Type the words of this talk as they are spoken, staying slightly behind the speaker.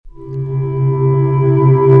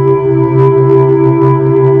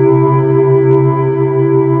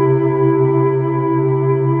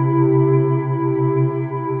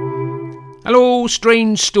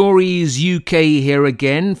Strange Stories UK here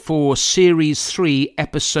again for Series 3,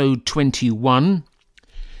 Episode 21.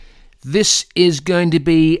 This is going to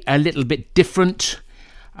be a little bit different.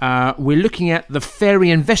 We're looking at the Fairy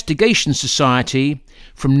Investigation Society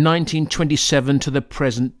from 1927 to the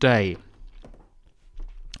present day.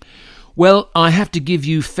 Well, I have to give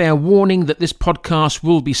you fair warning that this podcast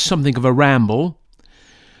will be something of a ramble.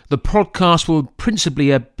 The podcast will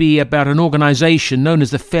principally be about an organisation known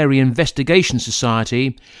as the Fairy Investigation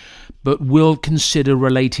Society, but will consider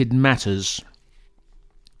related matters.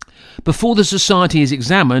 Before the society is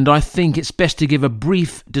examined, I think it's best to give a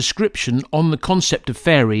brief description on the concept of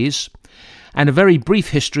fairies and a very brief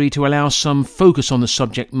history to allow some focus on the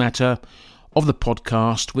subject matter of the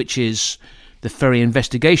podcast, which is the Fairy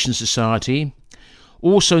Investigation Society,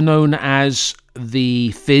 also known as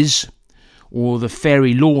the FIS, or the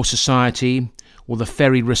Fairy Law Society, or the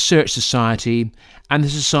Fairy Research Society, and the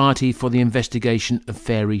Society for the Investigation of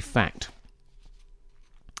Fairy Fact.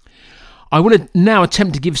 I will now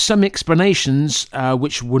attempt to give some explanations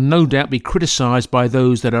which will no doubt be criticised by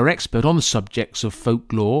those that are expert on the subjects of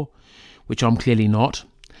folklore, which I'm clearly not.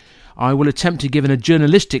 I will attempt to give a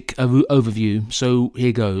journalistic overview, so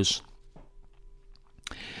here goes.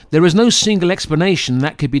 There is no single explanation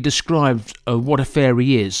that could be described of what a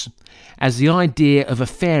fairy is, as the idea of a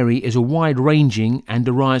fairy is a wide-ranging and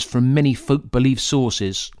derives from many folk belief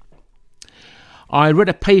sources. I read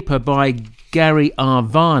a paper by Gary R.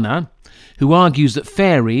 Varner, who argues that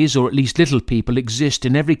fairies, or at least little people, exist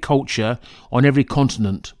in every culture on every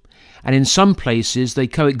continent, and in some places they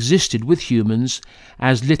coexisted with humans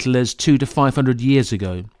as little as 200 to 500 years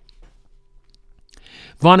ago.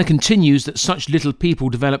 Varner continues that such little people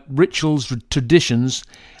developed rituals, traditions,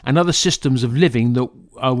 and other systems of living that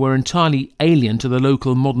were entirely alien to the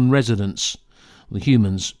local modern residents, the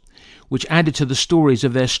humans, which added to the stories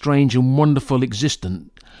of their strange and wonderful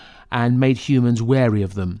existence and made humans wary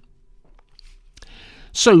of them.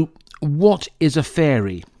 So, what is a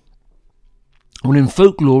fairy? Well, in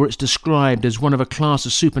folklore it's described as one of a class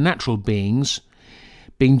of supernatural beings,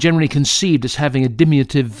 being generally conceived as having a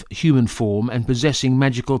diminutive human form and possessing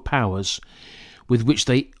magical powers, with which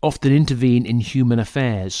they often intervene in human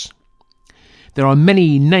affairs. There are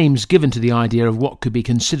many names given to the idea of what could be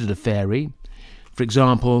considered a fairy. For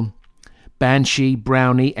example, banshee,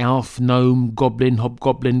 brownie, elf, gnome, goblin,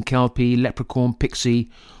 hobgoblin, kelpie, leprechaun,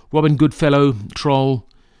 pixie, Robin Goodfellow, troll.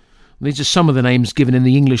 These are some of the names given in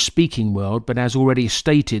the English-speaking world, but as already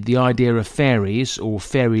stated, the idea of fairies, or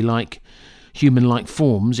fairy-like, human-like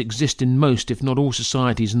forms, exist in most, if not all,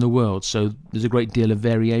 societies in the world, so there's a great deal of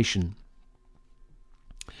variation.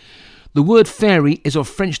 The word fairy is of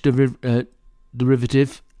French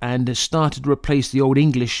derivative and has started to replace the Old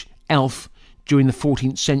English elf during the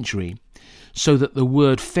 14th century, so that the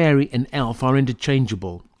word fairy and elf are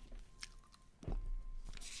interchangeable.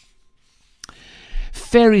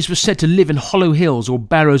 Fairies were said to live in hollow hills or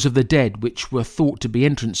barrows of the dead, which were thought to be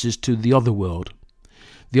entrances to the other world.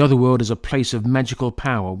 The other world is a place of magical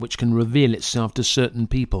power which can reveal itself to certain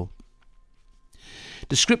people.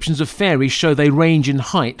 Descriptions of fairies show they range in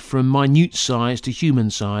height from minute size to human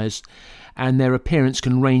size, and their appearance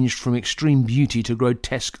can range from extreme beauty to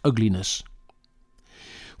grotesque ugliness.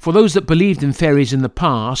 For those that believed in fairies in the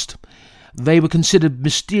past, they were considered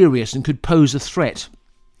mysterious and could pose a threat.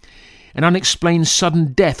 An unexplained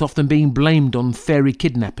sudden death often being blamed on fairy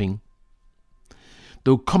kidnapping.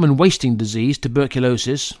 The common wasting disease,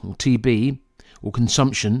 tuberculosis, or TB, or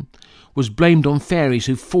consumption, was blamed on fairies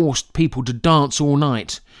who forced people to dance all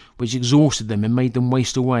night, which exhausted them and made them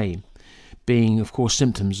waste away, being, of course,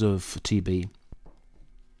 symptoms of TB.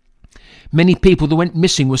 Many people that went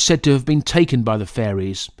missing were said to have been taken by the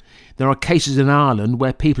fairies. There are cases in Ireland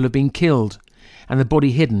where people have been killed and the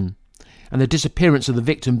body hidden, and the disappearance of the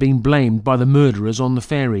victim being blamed by the murderers on the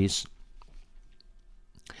fairies.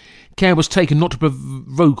 Care was taken not to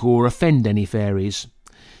provoke or offend any fairies.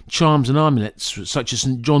 Charms and amulets, such as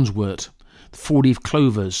St. John's wort, the four-leaf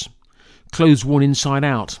clovers, clothes worn inside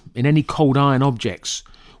out, in any cold iron objects,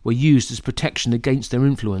 were used as protection against their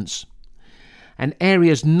influence. And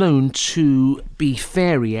areas known to be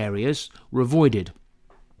fairy areas were avoided.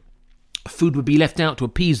 Food would be left out to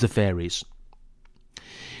appease the fairies.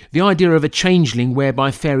 The idea of a changeling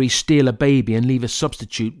whereby fairies steal a baby and leave a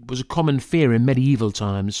substitute was a common fear in medieval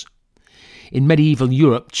times. In medieval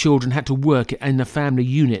Europe, children had to work in a family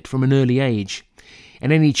unit from an early age,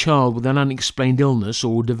 and any child with an unexplained illness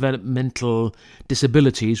or developmental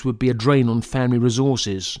disabilities would be a drain on family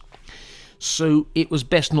resources. So it was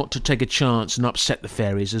best not to take a chance and upset the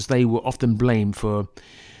fairies, as they were often blamed for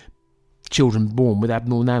children born with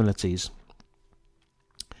abnormalities.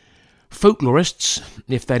 Folklorists,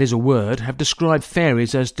 if that is a word, have described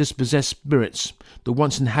fairies as dispossessed spirits that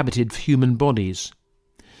once inhabited human bodies.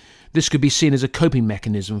 This could be seen as a coping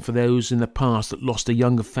mechanism for those in the past that lost a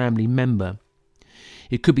younger family member.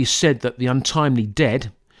 It could be said that the untimely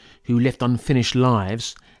dead, who left unfinished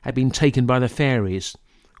lives, had been taken by the fairies,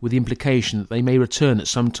 with the implication that they may return at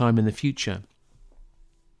some time in the future.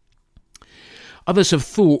 Others have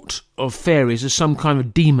thought of fairies as some kind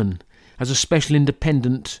of demon, as a special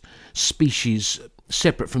independent species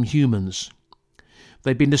separate from humans.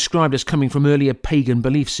 They've been described as coming from earlier pagan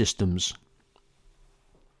belief systems.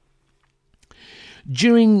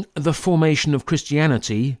 During the formation of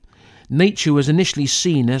Christianity, nature was initially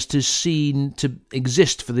seen to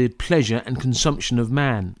exist for the pleasure and consumption of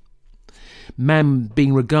man, man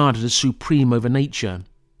being regarded as supreme over nature.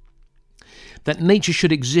 That nature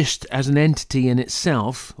should exist as an entity in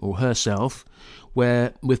itself, or herself,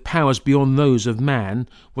 where with powers beyond those of man,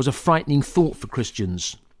 was a frightening thought for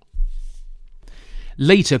Christians.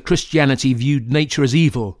 Later, Christianity viewed nature as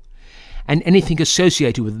evil, and anything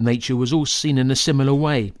associated with nature was all seen in a similar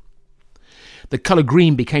way. The colour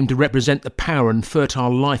green became to represent the power and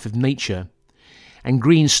fertile life of nature, and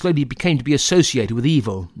green slowly became to be associated with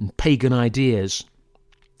evil and pagan ideas.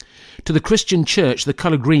 To the Christian church, the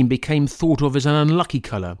colour green became thought of as an unlucky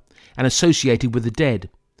colour and associated with the dead,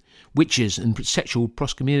 witches and sexual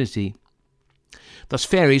promiscuity. Thus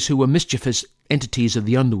fairies, who were mischievous entities of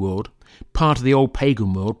the underworld, part of the old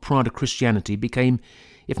pagan world prior to Christianity, became,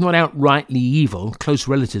 if not outrightly evil, close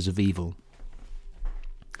relatives of evil.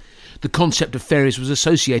 The concept of fairies was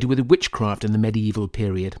associated with witchcraft in the medieval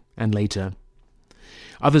period and later.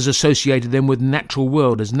 Others associated them with the natural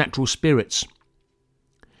world as natural spirits.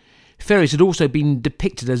 Fairies had also been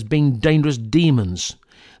depicted as being dangerous demons,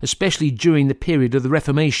 especially during the period of the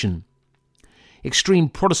Reformation. Extreme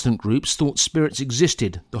Protestant groups thought spirits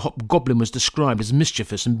existed. The hobgoblin was described as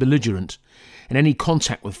mischievous and belligerent, and any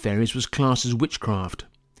contact with fairies was classed as witchcraft.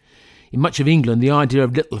 In much of England, the idea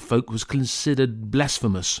of little folk was considered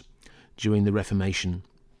blasphemous during the Reformation.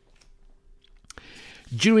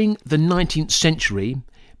 During the 19th century,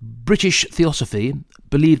 British theosophy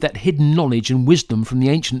believed that hidden knowledge and wisdom from the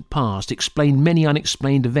ancient past explained many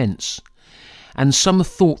unexplained events, and some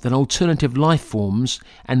thought that alternative life forms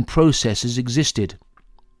and processes existed.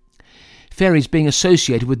 Fairies, being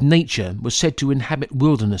associated with nature, were said to inhabit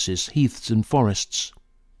wildernesses, heaths and forests.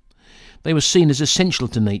 They were seen as essential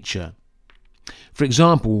to nature. For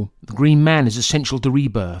example, the green man is essential to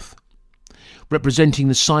rebirth, representing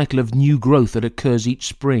the cycle of new growth that occurs each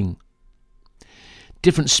spring.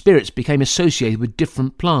 Different spirits became associated with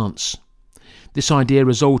different plants, this idea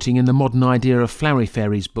resulting in the modern idea of flowery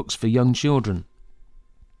fairies books for young children.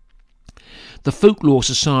 The Folklore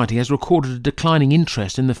Society has recorded a declining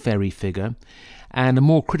interest in the fairy figure and a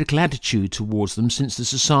more critical attitude towards them since the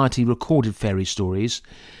Society recorded fairy stories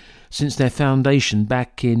since their foundation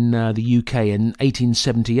back in the UK in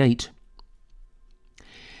 1878.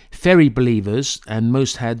 Fairy believers, and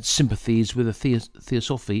most had sympathies with the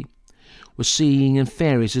theosophy, were seeing in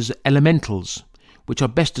fairies as elementals, which are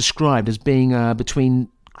best described as being between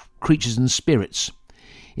creatures and spirits,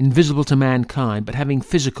 invisible to mankind but having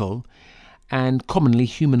physical and commonly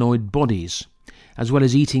humanoid bodies, as well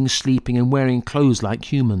as eating, sleeping and wearing clothes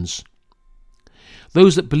like humans.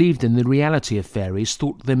 Those that believed in the reality of fairies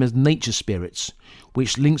thought them as nature spirits,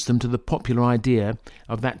 which links them to the popular idea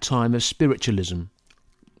of that time of spiritualism.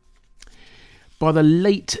 By the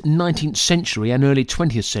late 19th century and early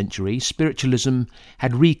 20th century, spiritualism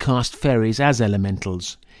had recast fairies as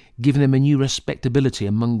elementals, giving them a new respectability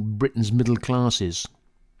among Britain's middle classes.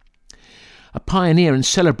 A pioneer in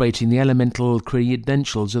celebrating the elemental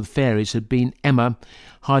credentials of fairies had been Emma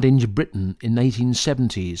Hardinge Britten in the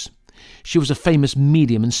 1870s. She was a famous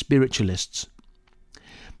medium and spiritualist.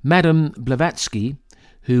 Madame Blavatsky,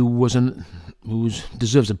 who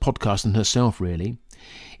deserves a podcast in herself really,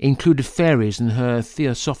 included fairies in her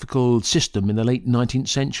theosophical system in the late 19th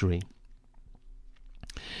century.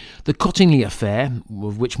 The Cottingley affair,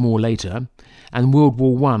 of which more later, and World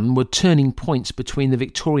War I were turning points between the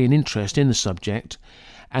Victorian interest in the subject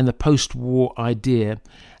and the post-war idea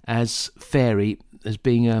as fairy as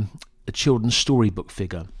being a children's storybook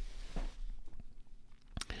figure.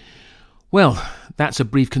 Well, that's a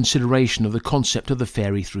brief consideration of the concept of the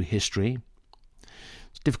fairy through history.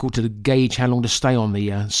 It's difficult to gauge how long to stay on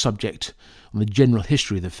the subject, on the general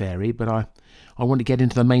history of the fairy, but I want to get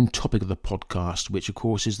into the main topic of the podcast, which of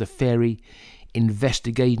course is the Fairy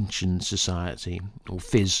Investigation Society, or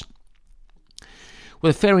FIS.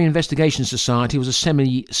 Well, the Fairy Investigation Society was a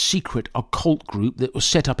semi-secret occult group that was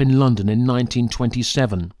set up in London in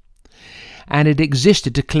 1927. and it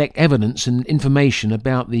existed to collect evidence and information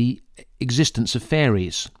about the existence of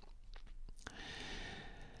fairies.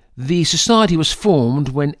 The society was formed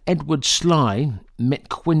when Edward Sly met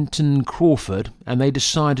Quentin Crawford and they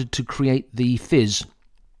decided to create the Fizz.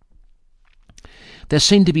 There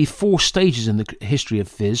seem to be 4 stages in the history of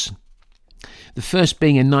Fizz. The first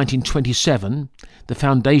being in 1927, the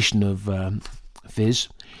foundation of Fizz,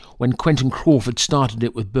 when Quentin Crawford started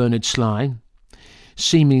it with Bernard Sly,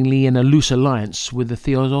 seemingly in a loose alliance with the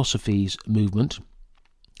Theosophies movement.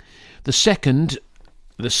 The second,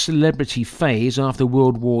 the celebrity phase after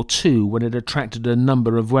World War II, when it attracted a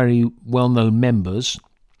number of very well-known members.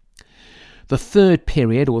 The third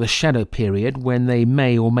period, or the shadow period, when they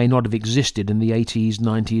may or may not have existed in the 80s,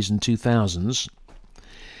 90s and 2000s.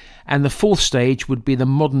 And the fourth stage would be the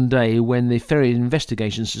modern day, when the Fairy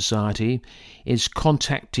Investigation Society is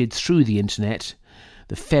contacted through the internet,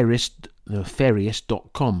 the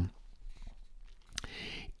Fairiest.com.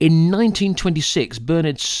 In 1926,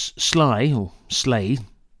 Bernard Slee,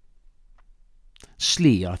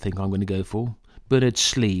 I think I'm going to go for, Bernard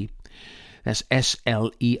Slee, that's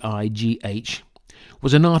Sleigh,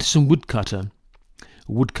 was an artisan woodcarver,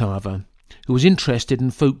 who was interested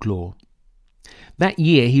in folklore. That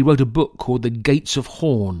year he wrote a book called The Gates of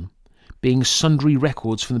Horn, being sundry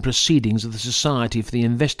records from the proceedings of the Society for the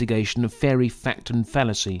Investigation of Fairy Fact and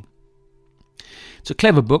Fallacy. It's a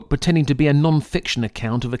clever book pretending to be a non-fiction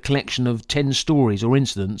account of a collection of 10 stories or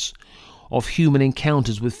incidents of human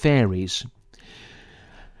encounters with fairies.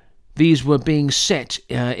 These were being set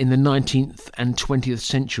in the 19th and 20th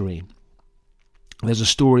century. There's a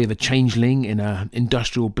story of a changeling in an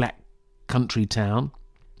industrial black country town.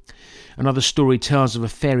 Another story tells of a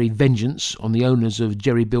fairy vengeance on the owners of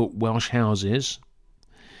jerry-built Welsh houses.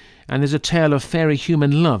 And there's a tale of fairy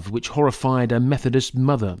human love which horrified a Methodist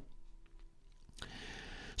mother.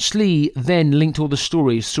 Slee then linked all the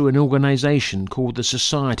stories through an organisation called the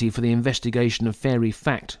Society for the Investigation of Fairy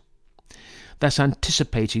Fact, thus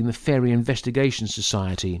anticipating the Fairy Investigation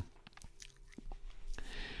Society.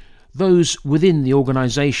 Those within the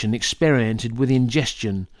organisation experimented with the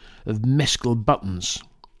ingestion of mescal buttons,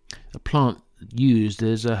 a plant used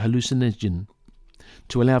as a hallucinogen,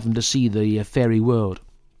 to allow them to see the fairy world.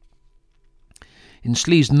 In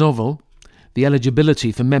Slee's novel, the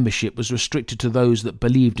eligibility for membership was restricted to those that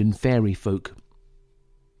believed in fairy folk.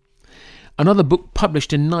 Another book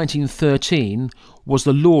published in 1913 was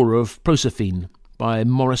The Law of Proserpine by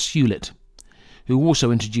Maurice Hewlett, who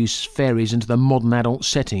also introduced fairies into the modern adult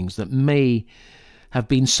settings that may have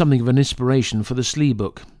been something of an inspiration for the Slee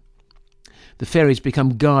book. The fairies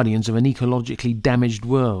become guardians of an ecologically damaged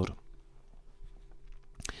world.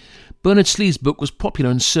 Bernard Slee's book was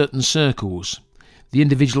popular in certain circles, the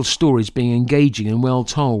individual stories being engaging and well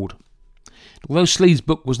told. Although Slee's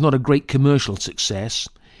book was not a great commercial success,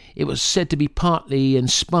 it was said to be partly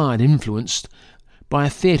inspired and influenced by a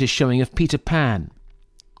theatre showing of Peter Pan.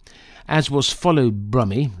 As was Follow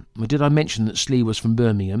Brummie, or did I mention that Slee was from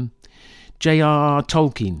Birmingham, J.R.R.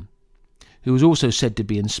 Tolkien, who was also said to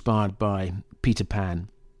be inspired by Peter Pan.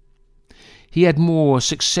 He had more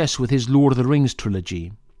success with his Lord of the Rings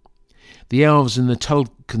trilogy. The elves in the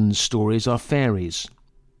Tolkien stories are fairies.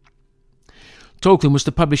 Tolkien was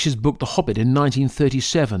to publish his book The Hobbit in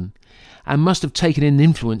 1937 and must have taken in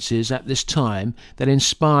influences at this time that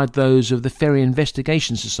inspired those of the Fairy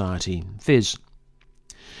Investigation Society, Fizz.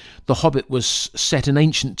 The Hobbit was set in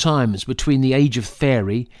ancient times between the age of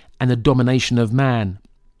fairy and the domination of man.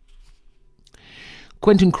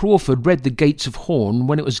 Quentin Crawford read The Gates of Horn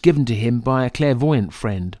when it was given to him by a clairvoyant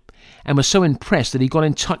friend, and was so impressed that he got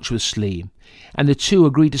in touch with Slee, and the two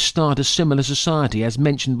agreed to start a similar society as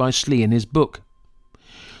mentioned by Slee in his book.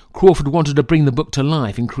 Crawford wanted to bring the book to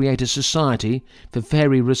life and create a society for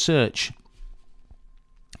fairy research.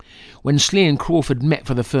 When Slee and Crawford met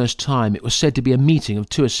for the first time, it was said to be a meeting of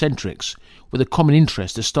two eccentrics with a common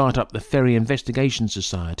interest to start up the Fairy Investigation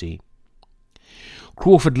Society.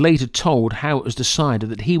 Crawford later told how it was decided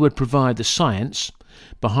that he would provide the science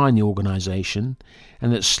behind the organisation,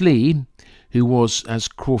 and that Slee, who was, as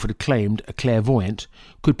Crawford claimed, a clairvoyant,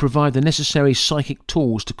 could provide the necessary psychic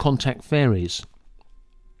tools to contact fairies.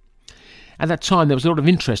 At that time there was a lot of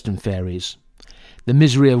interest in fairies. The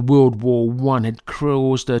misery of World War I had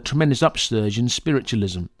caused a tremendous upsurge in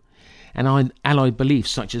spiritualism and allied beliefs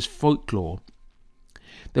such as folklore.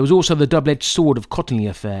 There was also the double-edged sword of Cottingley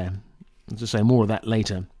affair. As I say, more of that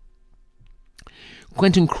later.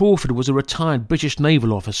 Quentin Crawford was a retired British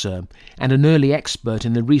naval officer and an early expert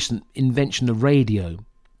in the recent invention of radio.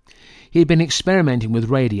 He had been experimenting with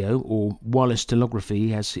radio, or wireless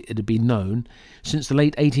telegraphy as it had been known, since the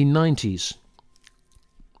late 1890s.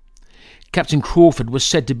 Captain Crawford was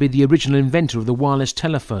said to be the original inventor of the wireless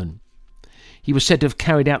telephone. He was said to have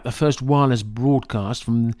carried out the first wireless broadcast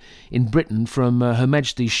in Britain from Her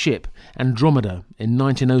Majesty's ship Andromeda in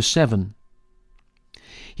 1907.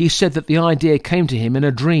 He said that the idea came to him in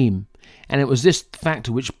a dream, and it was this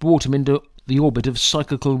factor which brought him into the orbit of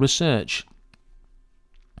psychical research.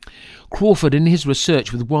 Crawford, in his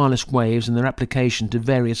research with wireless waves and their application to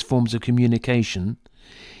various forms of communication,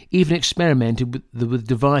 even experimented with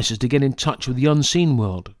devices to get in touch with the unseen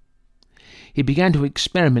world. He began to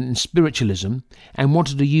experiment in spiritualism and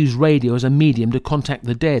wanted to use radio as a medium to contact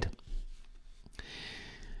the dead.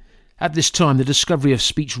 At this time, the discovery of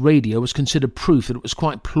speech radio was considered proof that it was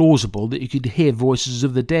quite plausible that you could hear voices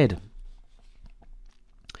of the dead.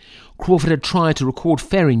 Crawford had tried to record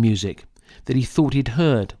fairy music that he thought he'd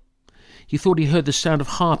heard. He thought he heard the sound of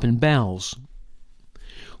harp and bells.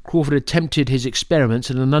 Crawford attempted his experiments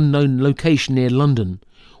at an unknown location near London,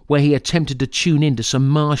 where he attempted to tune in to some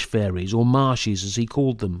marsh fairies, or marshies as he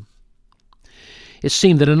called them. It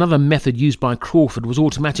seemed that another method used by Crawford was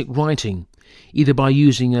automatic writing, either by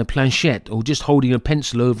using a planchette or just holding a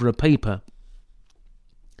pencil over a paper.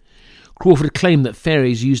 Crawford claimed that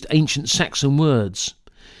fairies used ancient Saxon words.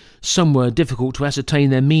 Some were difficult to ascertain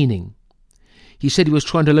their meaning. He said he was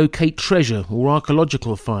trying to locate treasure or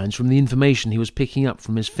archaeological finds from the information he was picking up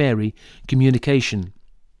from his fairy communication.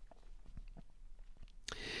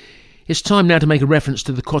 It's time now to make a reference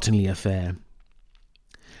to the Cottingley affair.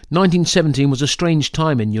 1917 was a strange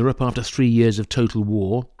time in Europe after 3 years of total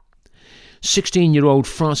war. 16-year-old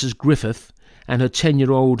Frances Griffith and her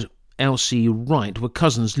 10-year-old Elsie Wright were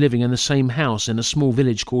cousins living in the same house in a small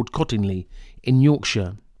village called Cottingley in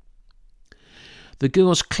Yorkshire. The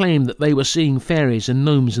girls claimed that they were seeing fairies and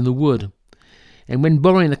gnomes in the wood, and when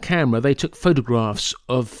borrowing the camera they took photographs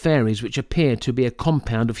of fairies which appeared to be a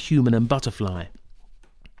compound of human and butterfly.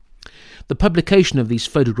 The publication of these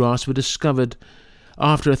photographs were discovered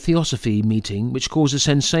after a theosophy meeting which caused a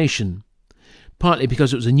sensation, partly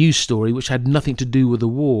because it was a news story which had nothing to do with the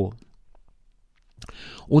war.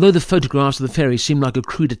 Although the photographs of the fairies seem like a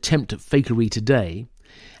crude attempt at fakery today,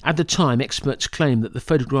 at the time experts claimed that the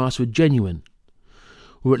photographs were genuine,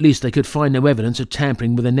 or at least they could find no evidence of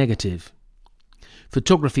tampering with a negative.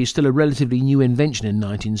 Photography is still a relatively new invention in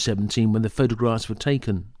 1917 when the photographs were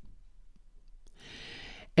taken.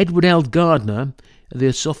 Edward L. Gardner, of the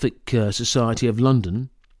Theosophic Society of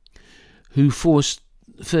London, who first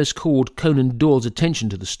called Conan Doyle's attention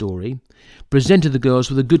to the story, presented the girls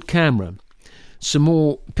with a good camera. Some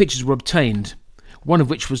more pictures were obtained, one of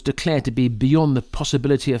which was declared to be beyond the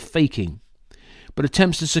possibility of faking, but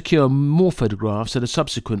attempts to secure more photographs at a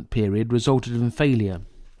subsequent period resulted in failure.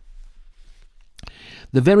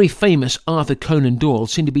 The very famous Arthur Conan Doyle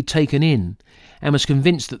seemed to be taken in and was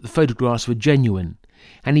convinced that the photographs were genuine,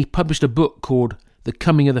 and he published a book called The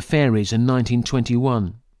Coming of the Fairies in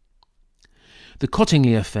 1921. The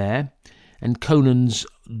Cottingley affair and Conan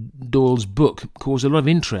Doyle's book caused a lot of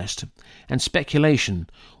interest and speculation,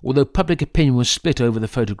 although public opinion was split over the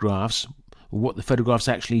photographs, or what the photographs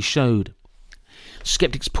actually showed.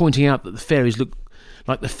 Skeptics pointing out that the fairies looked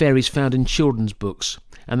like the fairies found in children's books,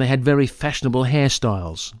 and they had very fashionable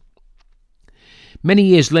hairstyles. Many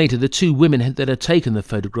years later, the two women that had taken the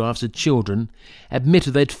photographs of children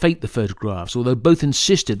admitted they'd faked the photographs, although both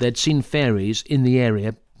insisted they'd seen fairies in the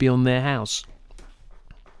area beyond their house.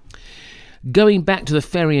 Going back to the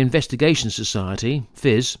Fairy Investigation Society,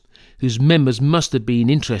 FIS, whose members must have been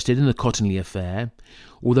interested in the Cottingley affair,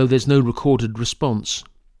 although there's no recorded response.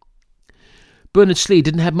 Bernard-Slee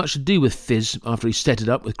didn't have much to do with FIS after he set it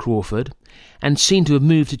up with Crawford, and seemed to have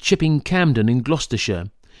moved to Chipping Campden in Gloucestershire,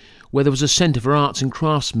 where there was a centre for arts and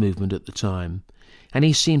crafts movement at the time, and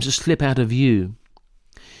he seems to slip out of view.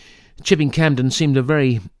 Chipping Campden seemed to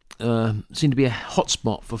be a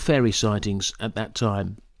hotspot for fairy sightings at that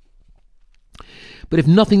time. But if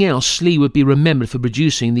nothing else, Slee would be remembered for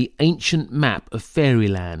producing the ancient map of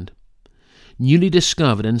fairyland, newly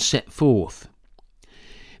discovered and set forth.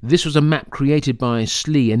 This was a map created by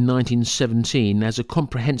Slee in 1917 as a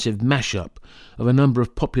comprehensive mashup of a number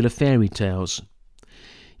of popular fairy tales.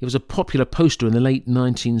 It was a popular poster in the late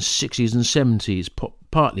 1960s and 70s,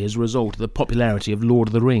 partly as a result of the popularity of Lord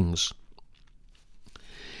of the Rings.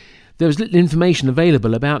 There was little information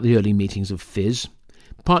available about the early meetings of FIS,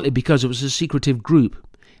 partly because it was a secretive group,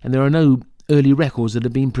 and there are no early records that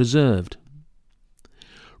have been preserved.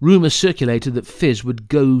 Rumours circulated that FIS would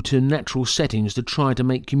go to natural settings to try to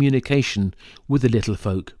make communication with the little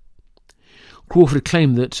folk. Crawford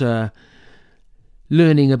claimed that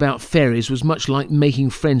learning about fairies was much like making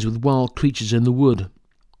friends with wild creatures in the wood.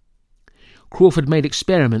 Crawford made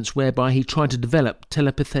experiments whereby he tried to develop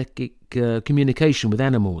telepathic communication with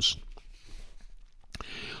animals.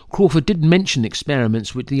 Crawford did mention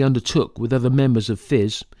experiments which he undertook with other members of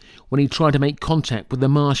Fizz when he tried to make contact with the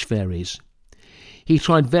marsh fairies. He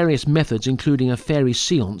tried various methods, including a fairy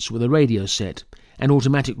seance with a radio set and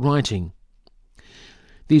automatic writing.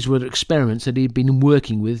 These were experiments that he had been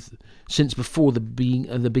working with since before the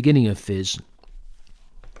beginning of Fizz.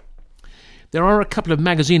 There are a couple of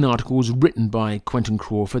magazine articles written by Quentin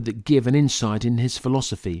Crawford that give an insight in his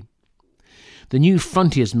philosophy. The New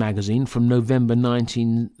Frontiers magazine from November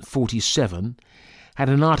 1947 had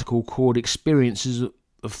an article called Experiences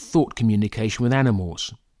of Thought Communication with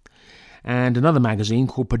Animals, and another magazine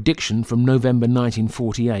called Prediction from November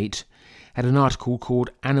 1948 had an article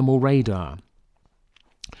called Animal Radar.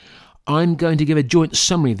 I'm going to give a joint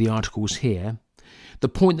summary of the articles here. The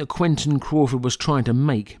point that Quentin Crawford was trying to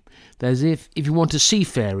make, that is, if you want to see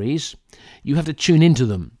fairies, you have to tune into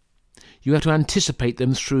them. You have to anticipate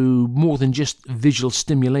them through more than just visual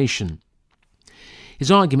stimulation.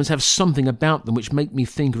 His arguments have something about them which make me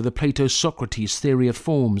think of the Plato-Socrates theory of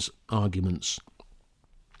forms arguments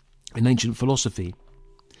in ancient philosophy.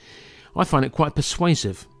 I find it quite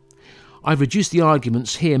persuasive. I've reduced the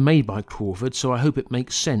arguments here made by Crawford, so I hope it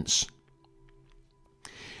makes sense.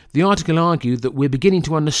 The article argued that we're beginning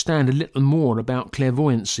to understand a little more about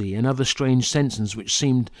clairvoyancy and other strange senses which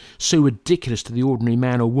seemed so ridiculous to the ordinary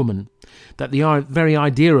man or woman that the very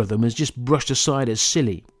idea of them is just brushed aside as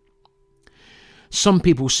silly. Some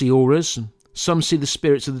people see auras, some see the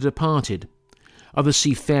spirits of the departed, others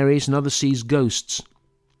see fairies and others see ghosts.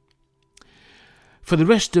 For the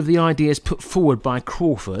rest of the ideas put forward by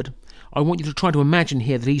Crawford, I want you to try to imagine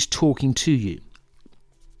here that he's talking to you.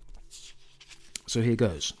 So here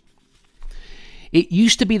goes. It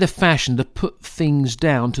used to be the fashion to put things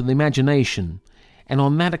down to the imagination, and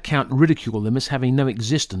on that account ridicule them as having no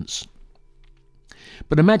existence.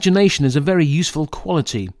 But imagination is a very useful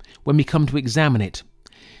quality when we come to examine it,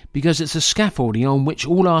 because it's a scaffolding on which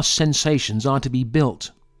all our sensations are to be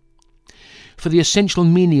built. For the essential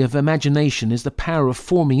meaning of imagination is the power of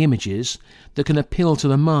forming images that can appeal to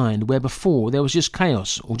the mind where before there was just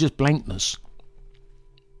chaos or just blankness.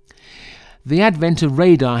 The advent of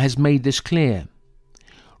radar has made this clear.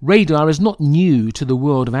 Radar is not new to the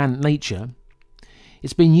world of nature.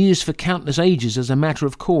 It's been used for countless ages as a matter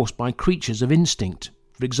of course by creatures of instinct,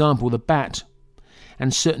 for example the bat,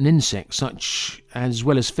 and certain insects such as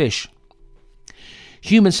well as fish.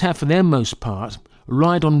 Humans have for their most part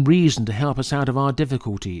relied on reason to help us out of our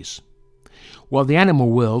difficulties, while the animal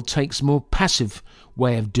world takes a more passive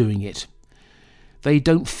way of doing it. They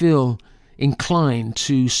don't feel inclined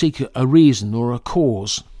to seek a reason or a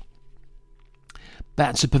cause.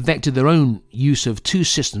 Bats have perfected their own use of two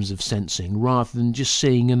systems of sensing rather than just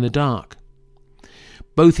seeing in the dark.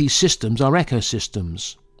 Both these systems are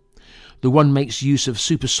ecosystems. The one makes use of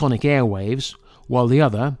supersonic airwaves, while the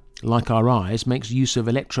other, like our eyes, makes use of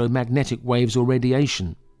electromagnetic waves or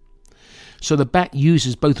radiation. So the bat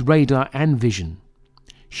uses both radar and vision.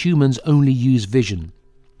 Humans only use vision.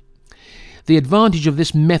 The advantage of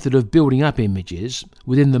this method of building up images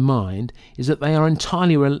within the mind is that they are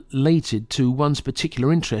entirely related to one's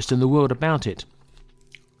particular interest in the world about it.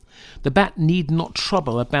 The bat need not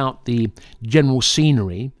trouble about the general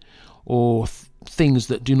scenery or things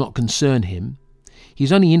that do not concern him.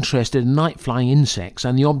 He's only interested in night-flying insects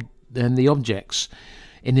and the objects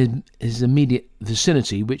in his immediate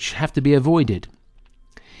vicinity which have to be avoided.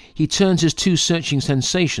 He turns his two searching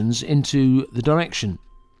sensations into the direction.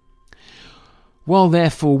 While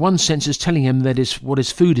therefore one sense is telling him that is what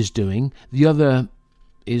his food is doing, the other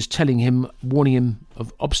is warning him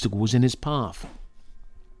of obstacles in his path.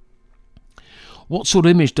 What sort of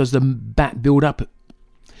image does the bat build up?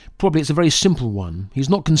 Probably it's a very simple one. He's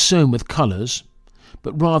not concerned with colours,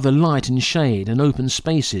 but rather light and shade and open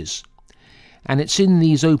spaces. And it's in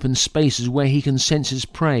these open spaces where he can sense his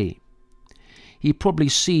prey. He probably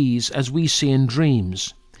sees as we see in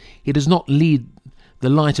dreams. He does not lead the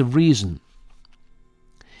light of reason.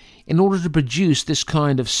 In order to produce this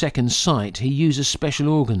kind of second sight, he uses special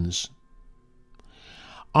organs.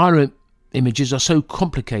 Our images are so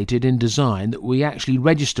complicated in design that we actually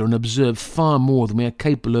register and observe far more than we are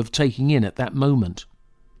capable of taking in at that moment.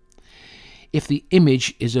 If the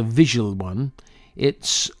image is a visual one,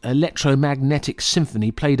 it's electromagnetic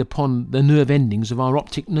symphony played upon the nerve endings of our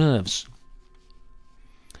optic nerves.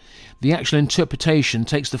 The actual interpretation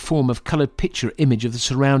takes the form of coloured picture image of the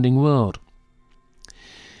surrounding world.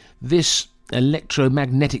 This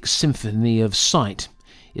electromagnetic symphony of sight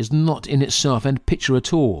is not in itself a picture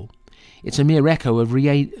at all. It's a mere echo of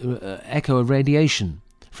radiation,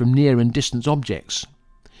 from near and distant objects.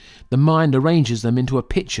 The mind arranges them into a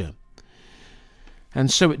picture, and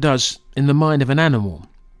so it does in the mind of an animal.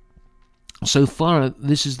 So far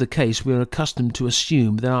this is the case, we are accustomed to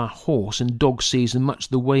assume that our horse and dog sees in much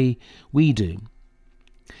the way we do.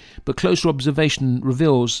 But closer observation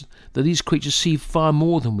reveals that these creatures see far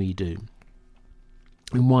more than we do.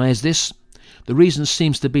 And why is this? The reason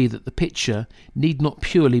seems to be that the picture need not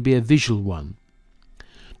purely be a visual one.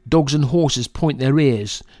 Dogs and horses point their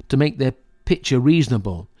ears to make their picture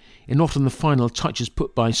reasonable, and often the final touch is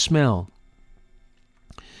put by smell.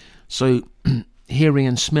 So hearing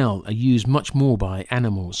and smell are used much more by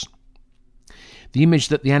animals. The image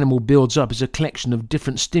that the animal builds up is a collection of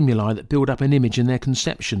different stimuli that build up an image in their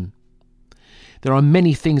conception. There are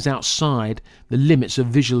many things outside the limits of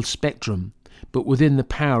visual spectrum, but within the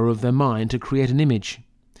power of their mind to create an image,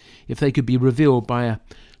 if they could be revealed by a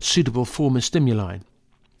suitable form of stimuli.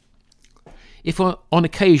 If on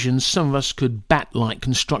occasion some of us could bat-like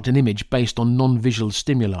construct an image based on non-visual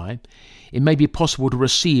stimuli, it may be possible to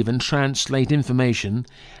receive and translate information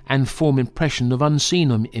and form impression of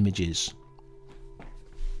unseen images.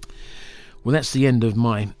 Well, that's the end of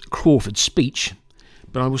my Crawford speech,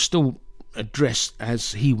 but I will still address,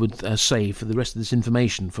 as he would say, for the rest of this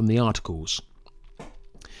information from the articles.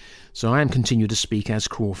 So I am continuing to speak as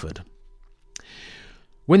Crawford.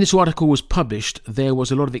 When this article was published, there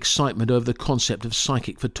was a lot of excitement over the concept of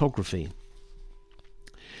psychic photography.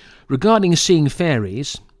 Regarding seeing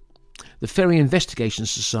fairies, the Fairy Investigation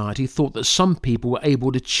Society thought that some people were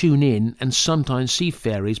able to tune in and sometimes see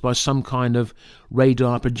fairies by some kind of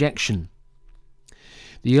radar projection.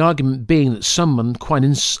 The argument being that someone quite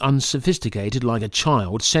unsophisticated, like a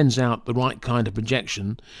child, sends out the right kind of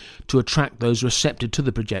projection to attract those receptive to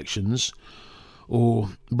the projections, or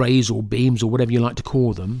rays or beams or whatever you like to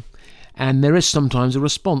call them, and there is sometimes a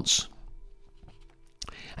response.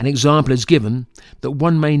 An example is given that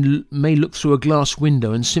one may look through a glass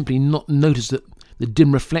window and simply not notice that the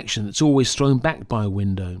dim reflection that's always thrown back by a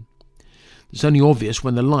window. It's only obvious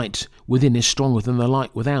when the light within is stronger than the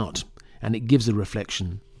light without, and it gives the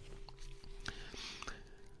reflection.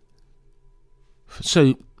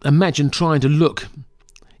 So imagine trying to look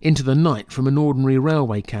into the night from an ordinary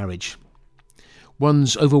railway carriage.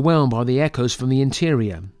 One's overwhelmed by the echoes from the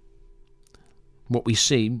interior. What we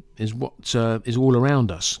see is what is all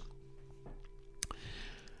around us.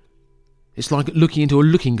 It's like looking into a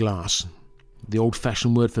looking glass, the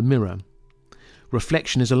old-fashioned word for mirror.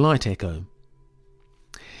 Reflection is a light echo.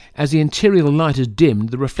 As the interior light is dimmed,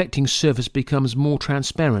 the reflecting surface becomes more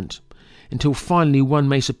transparent, until finally one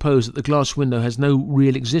may suppose that the glass window has no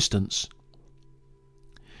real existence.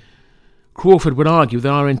 Crawford would argue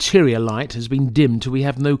that our interior light has been dimmed till we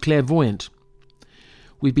have no clairvoyant.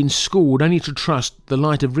 We've been schooled only to trust the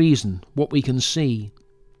light of reason, what we can see.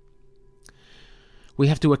 We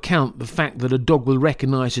have to account the fact that a dog will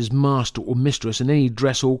recognise his master or mistress in any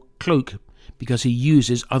dress or cloak because he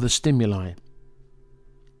uses other stimuli.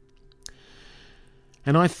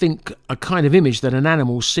 And I think a kind of image that an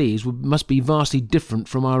animal sees must be vastly different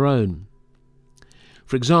from our own.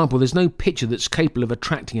 For example, there's no picture that's capable of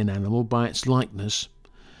attracting an animal by its likeness,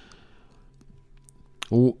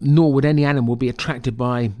 nor would any animal be attracted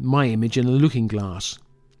by my image in a looking glass.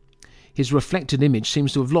 His reflected image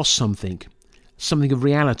seems to have lost something of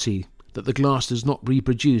reality that the glass does not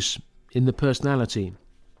reproduce in the personality.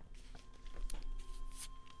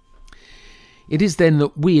 It is then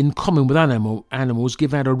that we, in common with animals,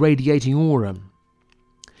 give out a radiating aura.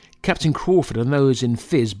 Captain Crawford and those in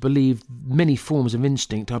Phys believe many forms of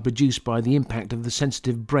instinct are produced by the impact of the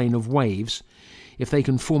sensitive brain of waves. If they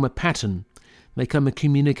can form a pattern, they become a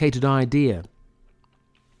communicated idea.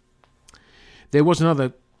 There was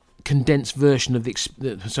another condensed version of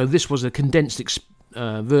this was a condensed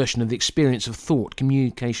version of the experience of thought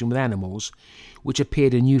communication with animals, which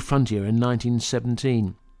appeared in New Frontier in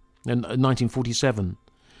 1947, a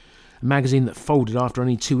magazine that folded after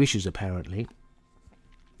only 2 issues apparently.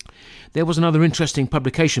 There was another interesting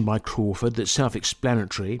publication by Crawford that's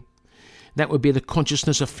self-explanatory. That would be The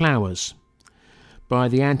Consciousness of Flowers, by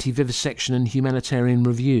the Anti-Vivisection and Humanitarian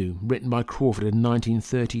Review, written by Crawford in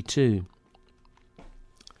 1932.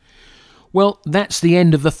 Well, that's the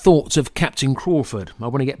end of the thoughts of Captain Crawford. I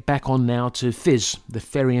want to get back on now to Phys, the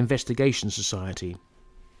Fairy Investigation Society.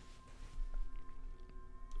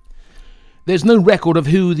 There's no record of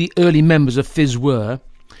who the early members of Phys were.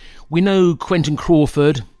 We know Quentin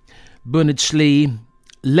Crawford, Bernard Slee,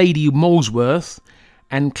 Lady Molesworth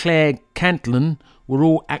and Claire Cantillon were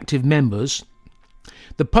all active members.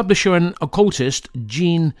 The publisher and occultist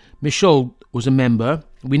Jean Michaud was a member.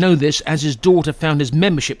 We know this as his daughter found his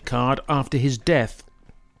membership card after his death.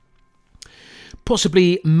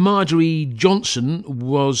 Possibly Marjorie Johnson,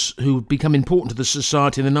 who had become important to the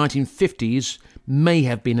society in the 1950s, may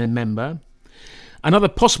have been a member. Another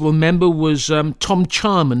possible member was Tom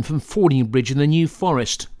Charman from Fordingbridge in the New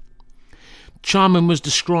Forest. Charman was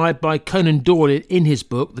described by Conan Doyle in his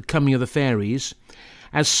book, The Coming of the Fairies,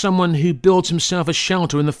 as someone who builds himself a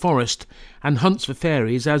shelter in the forest and hunts for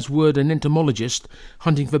fairies, as would an entomologist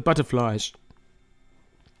hunting for butterflies.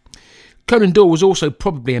 Conan Doyle was also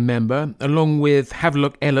probably a member, along with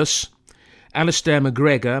Havelock Ellis, Alistair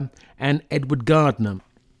MacGregor and Edward Gardner.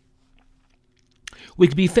 We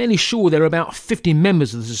could be fairly sure there are about 50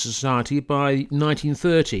 members of the Society by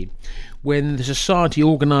 1930, when the Society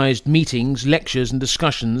organised meetings, lectures and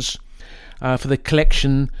discussions for the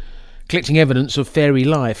collecting evidence of fairy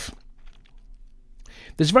life.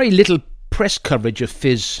 There's very little press coverage of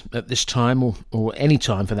Fizz at this time, or any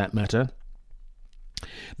time for that matter.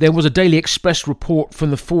 There was a Daily Express report from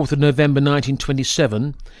the 4th of November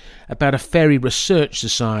 1927 about a fairy research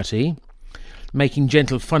society, making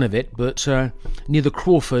gentle fun of it, but neither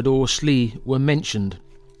Crawford or Slee were mentioned.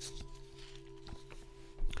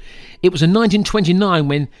 It was in 1929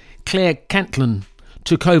 when Claire Cantillon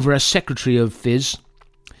took over as secretary of Fizz.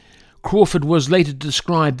 Crawford was later to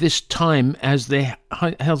describe this time as the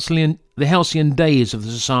halcyon days of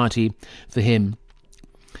the society for him.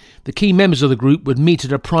 The key members of the group would meet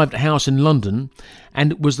at a private house in London,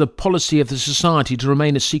 and it was the policy of the society to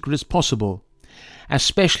remain as secret as possible,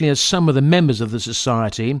 especially as some of the members of the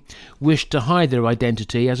society wished to hide their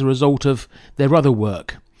identity as a result of their other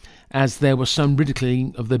work, as there was some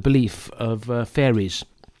ridiculing of the belief of fairies.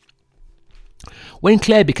 When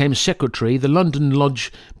Claire became secretary, the London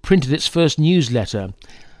Lodge printed its first newsletter,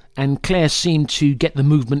 and Claire seemed to get the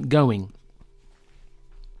movement going.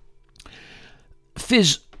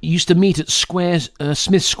 Fizz used to meet at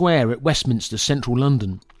Smith Square at Westminster, central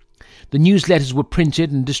London. The newsletters were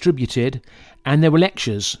printed and distributed, and there were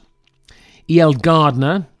lectures. E.L.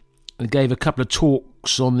 Gardner gave a couple of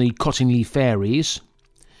talks on the Cottingley fairies.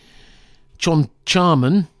 John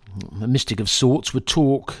Charman, a mystic of sorts, would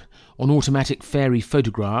talk on automatic fairy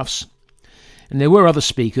photographs. And there were other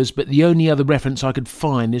speakers, but the only other reference I could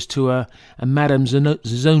find is to a Madame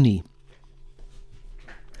Zazzoni.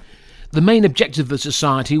 The main objective of the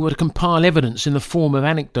society were to compile evidence in the form of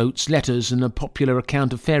anecdotes, letters and a popular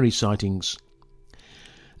account of fairy sightings.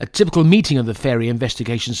 A typical meeting of the Fairy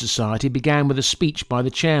Investigation Society began with a speech by the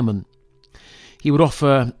chairman. He would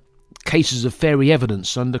offer cases of fairy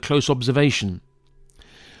evidence under close observation.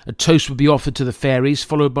 A toast would be offered to the fairies,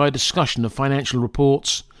 followed by a discussion of financial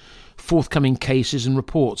reports, forthcoming cases and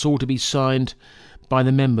reports, all to be signed by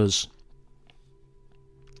the members.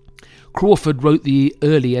 Crawford wrote the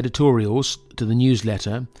early editorials to the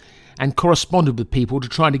newsletter and corresponded with people to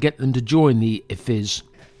try to get them to join the Fizz.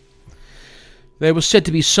 There was said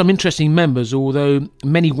to be some interesting members, although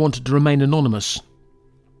many wanted to remain anonymous.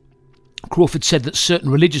 Crawford said that certain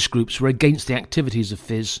religious groups were against the activities of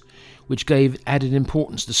Fizz, which gave added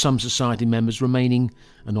importance to some society members remaining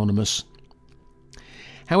anonymous.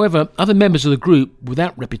 However, other members of the group,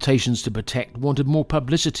 without reputations to protect, wanted more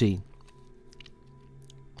publicity.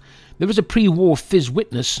 There was a pre-war Fizz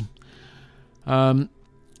witness who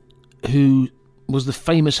was the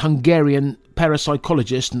famous Hungarian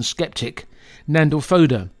parapsychologist and skeptic Nandor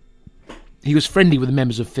Foda. He was friendly with the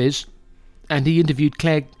members of Fizz, and he interviewed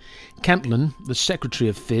Claire Cantillon, the secretary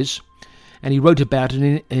of Fizz, and he wrote about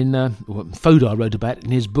it Fodor wrote about it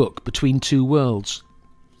in his book, Between Two Worlds.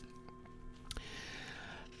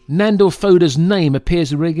 Nandor Foda's name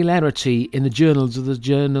appears with regularity in the journals of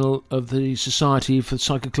the Society for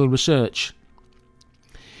Psychical Research.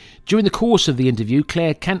 During the course of the interview,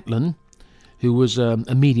 Claire Cantillon, who was a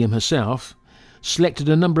medium herself, selected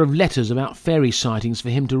a number of letters about fairy sightings for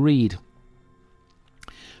him to read.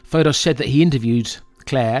 Fodor said that he interviewed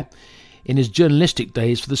Claire in his journalistic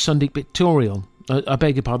days for the Sunday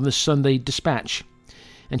the Sunday Dispatch,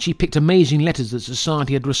 and she picked amazing letters that the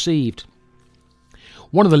Society had received.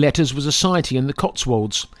 One of the letters was a sighting in the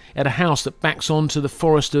Cotswolds at a house that backs onto the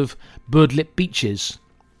forest of Birdlip Beeches.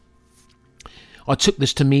 I took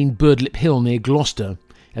this to mean Birdlip Hill near Gloucester,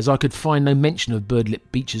 as I could find no mention of Birdlip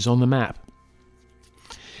Beeches on the map.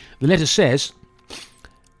 The letter says,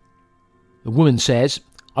 the woman says,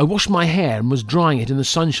 "I washed my hair and was drying it in the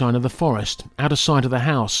sunshine of the forest, out of sight of the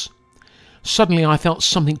house. Suddenly I felt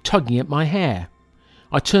something tugging at my hair.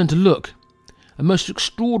 I turned to look. A most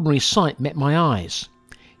extraordinary sight met my eyes.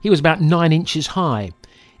 He was about 9 inches high,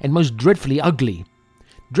 and most dreadfully ugly,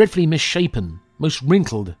 dreadfully misshapen, most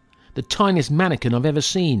wrinkled, the tiniest mannequin I've ever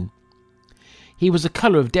seen. He was the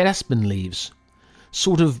colour of dead aspen leaves,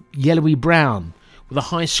 sort of yellowy brown, with a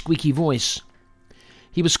high squeaky voice.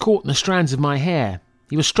 He was caught in the strands of my hair.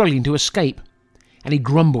 He was struggling to escape, and he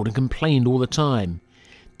grumbled and complained all the time,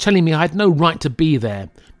 telling me I had no right to be there,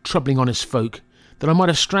 troubling honest folk, that I might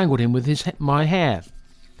have strangled him with my hair.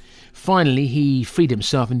 Finally, he freed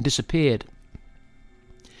himself and disappeared.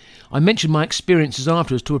 I mentioned my experiences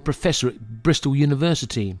afterwards to a professor at Bristol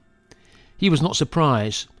University. He was not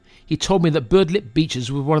surprised. He told me that Birdlip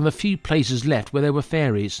Beeches were one of the few places left where there were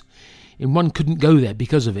fairies, and one couldn't go there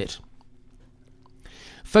because of it.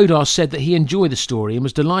 Fodor said that he enjoyed the story and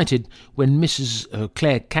was delighted when Mrs.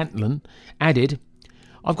 Claire Cantillon added,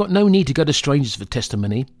 "I've got no need to go to strangers for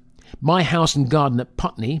testimony. My house and garden at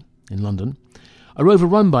Putney, in London, are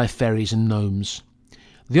overrun by fairies and gnomes.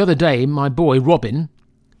 The other day my boy Robin,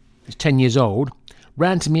 he's 10 years old,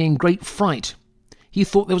 ran to me in great fright. He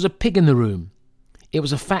thought there was a pig in the room. It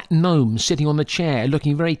was a fat gnome sitting on the chair,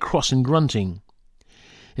 looking very cross and grunting.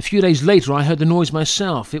 A few days later I heard the noise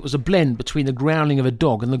myself. It was a blend between the growling of a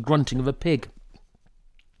dog and the grunting of a pig."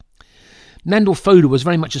 Nandor Fodor was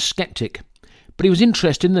very much a sceptic, but he was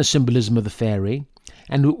interested in the symbolism of the fairy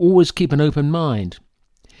and would always keep an open mind.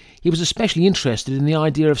 He was especially interested in the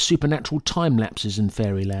idea of supernatural time lapses in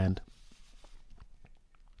fairyland.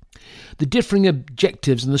 The differing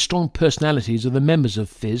objectives and the strong personalities of the members of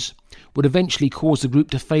Fizz would eventually cause the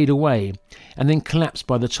group to fade away and then collapse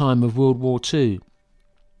by the time of World War II.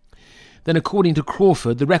 Then, according to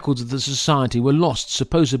Crawford, the records of the society were lost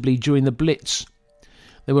supposedly during the Blitz.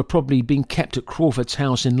 They were probably being kept at Crawford's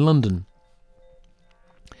house in London.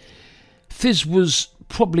 Fizz was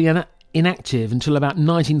probably inactive until about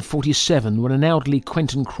 1947, when an elderly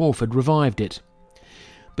Quentin Crawford revived it.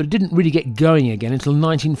 But it didn't really get going again until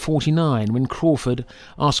 1949, when Crawford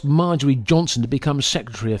asked Marjorie Johnson to become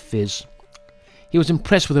secretary of Fizz. He was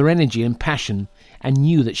impressed with her energy and passion and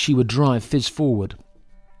knew that she would drive Fizz forward.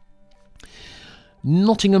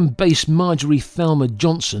 Nottingham-based Marjorie Thelma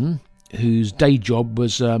Johnson, whose day job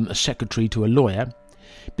was a secretary to a lawyer,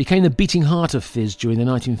 became the beating heart of Fizz during the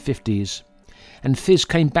 1950s, and Fizz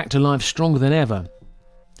came back to life stronger than ever.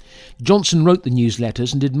 Johnson wrote the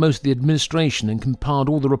newsletters and did most of the administration and compiled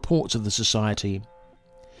all the reports of the society.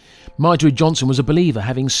 Marjorie Johnson was a believer,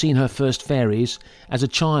 having seen her first fairies as a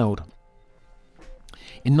child.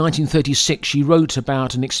 In 1936 she wrote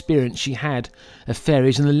about an experience she had of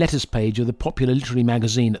fairies in the letters page of the popular literary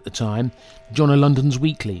magazine at the time, John o' London's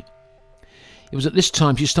Weekly. It was at this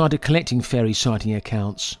time she started collecting fairy sighting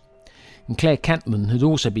accounts, and Claire Cantillon had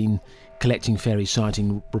also been collecting fairy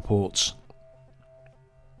sighting reports.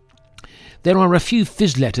 There are a few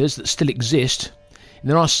Fizz letters that still exist, and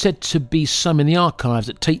there are said to be some in the archives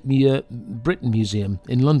at Tate Britain Museum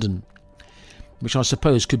in London, which I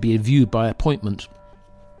suppose could be viewed by appointment.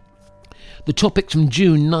 The topics from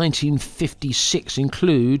June 1956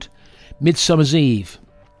 include Midsummer's Eve,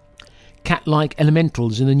 cat-like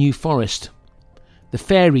elementals in the New Forest, the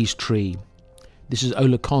Fairies Tree. This is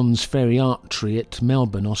Ola Con's Fairy Art Tree at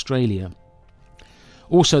Melbourne, Australia.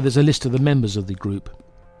 Also, there's a list of the members of the group.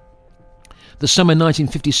 The summer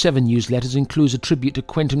 1957 newsletters includes a tribute to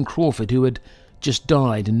Quentin Crawford, who had just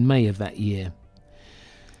died in May of that year.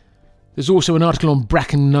 There's also an article on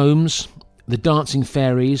Bracken Gnomes, the Dancing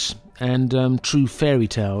Fairies, and True Fairy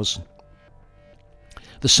Tales.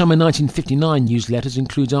 The summer 1959 newsletters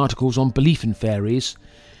includes articles on belief in fairies,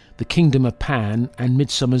 the Kingdom of Pan, and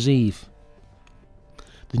Midsummer's Eve.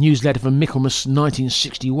 The newsletter from Michaelmas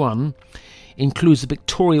 1961 includes the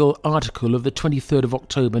pictorial article of the 23rd of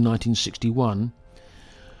October 1961,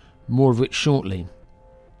 more of which shortly.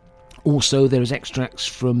 Also, there is extracts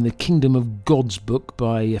from the Kingdom of God's book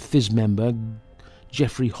by a Fizz member,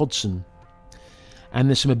 Geoffrey Hodson, and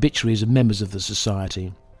there's some obituaries of members of the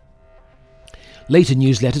society. Later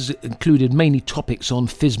newsletters included mainly topics on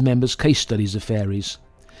Fizz members' case studies of fairies.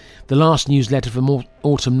 The last newsletter from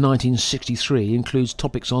autumn 1963 includes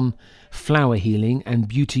topics on flower healing and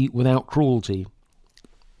beauty without cruelty.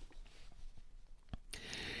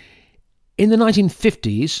 In the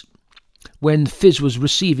 1950s, when Fizz was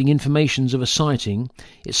receiving informations of a sighting,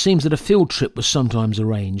 it seems that a field trip was sometimes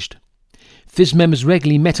arranged. Fizz members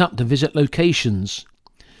regularly met up to visit locations,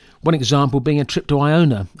 one example being a trip to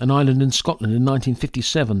Iona, an island in Scotland, in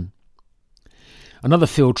 1957. Another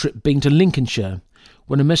field trip being to Lincolnshire,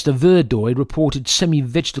 when a Mr. Verdoy reported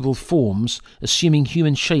semi-vegetable forms assuming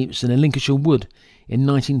human shapes in a Lincolnshire wood in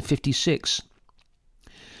 1956.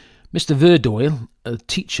 Mr. Verdoy, a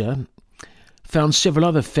teacher, found several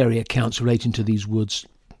other fairy accounts relating to these woods,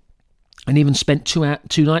 and even spent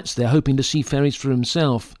two nights there hoping to see fairies for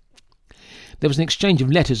himself. There was an exchange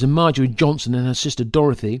of letters, and Marjorie Johnson and her sister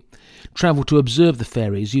Dorothy travelled to observe the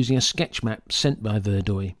fairies using a sketch map sent by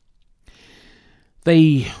Verdoy.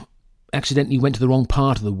 They accidentally went to the wrong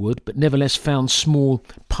part of the wood, but nevertheless found small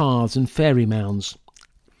paths and fairy mounds.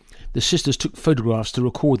 The sisters took photographs to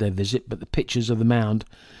record their visit, but the pictures of the mound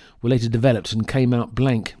were later developed and came out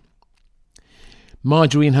blank.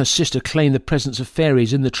 Marjorie and her sister claimed the presence of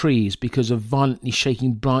fairies in the trees because of violently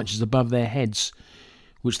shaking branches above their heads,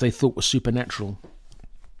 which they thought was supernatural.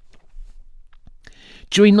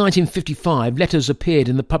 During 1955, letters appeared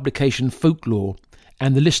in the publication Folklore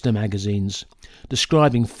and the Listener magazines,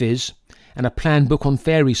 describing Fizz and a planned book on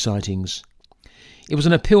fairy sightings. It was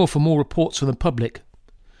an appeal for more reports from the public.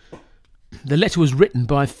 The letter was written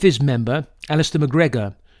by Fizz member Alistair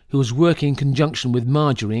McGregor, who was working in conjunction with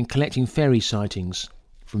Marjorie in collecting fairy sightings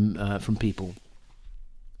from people.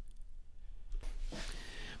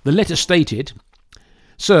 The letter stated,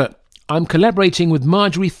 "Sir, I'm collaborating with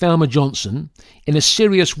Marjorie Thelma Johnson in a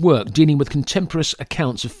serious work dealing with contemporaneous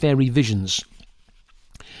accounts of fairy visions.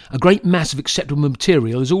 A great mass of acceptable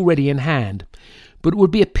material is already in hand, but it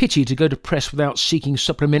would be a pity to go to press without seeking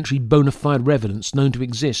supplementary bona fide evidence known to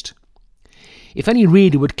exist. If any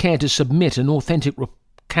reader would care to submit an authentic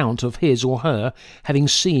account of his or her having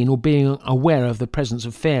seen or being aware of the presence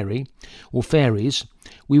of fairy or fairies,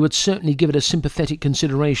 we would certainly give it a sympathetic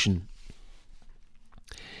consideration."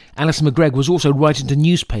 Alistair McGregor was also writing to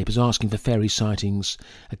newspapers asking for fairy sightings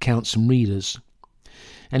accounts from readers.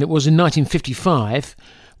 And it was in 1955,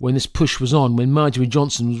 when this push was on, when Marjorie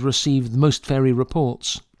Johnson received most fairy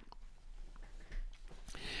reports.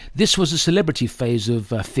 This was the celebrity phase of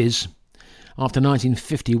Fizz after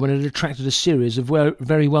 1950, when it attracted a series of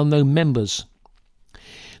very well-known members.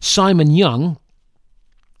 Simon Young,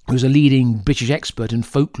 who was a leading British expert in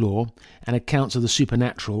folklore and accounts of the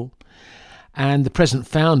supernatural, and the present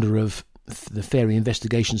founder of the Fairy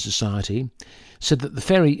Investigation Society, said that the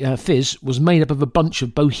Fairy Fizz was made up of a bunch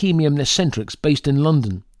of bohemian eccentrics based in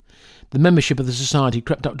London. The membership of the society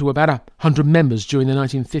crept up to about 100 members during the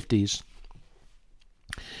 1950s.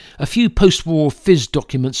 A few post-war Fizz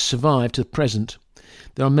documents survive to the present.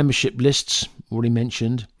 There are membership lists, already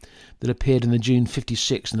mentioned, that appeared in the June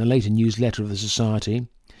 1956 and a later newsletter of the society.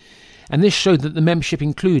 And this showed that the membership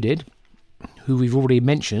included, who we've already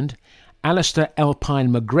mentioned, Alistair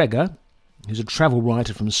Alpine McGregor, who's a travel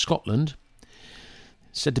writer from Scotland,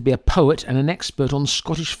 said to be a poet and an expert on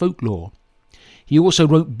Scottish folklore. He also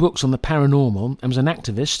wrote books on the paranormal and was an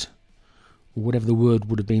activist, or whatever the word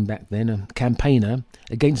would have been back then, a campaigner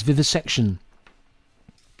against vivisection.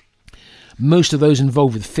 Most of those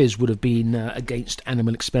involved with Fizz would have been against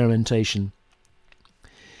animal experimentation.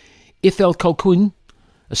 Ithel Colquhoun,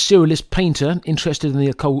 a surrealist painter interested in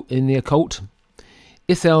the occult.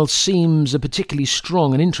 Ithel seems a particularly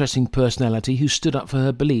strong and interesting personality who stood up for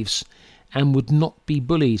her beliefs and would not be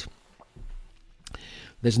bullied.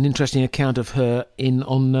 There's an interesting account of her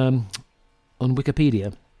on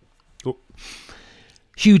Wikipedia. Oh.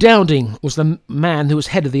 Hugh Dowding was the man who was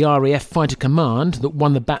head of the RAF Fighter Command that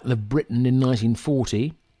won the Battle of Britain in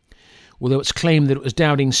 1940, although it's claimed that it was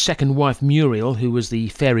Dowding's second wife Muriel who was the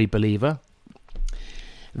fairy believer.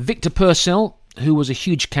 Victor Purcell, who was a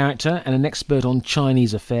huge character and an expert on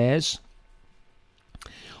Chinese affairs.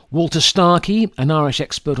 Walter Starkey, an Irish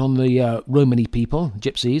expert on the Romany people,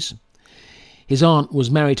 gypsies. His aunt was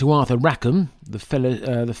married to Arthur Rackham, the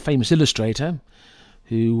famous illustrator,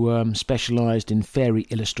 who specialised in fairy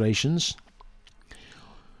illustrations.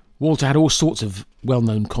 Walter had all sorts of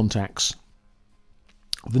well-known contacts.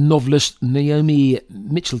 The novelist Naomi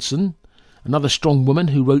Mitchelson, another strong woman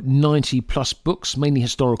who wrote 90-plus books, mainly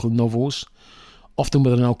historical novels, often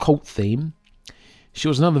with an occult theme. She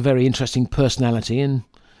was another very interesting personality and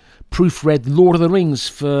proofread Lord of the Rings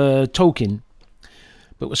for Tolkien,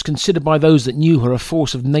 but was considered by those that knew her a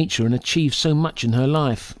force of nature and achieved so much in her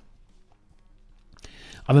life.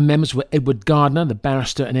 Other members were Edward Gardner, the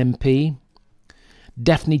barrister and MP,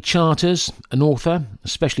 Daphne Charters, an author,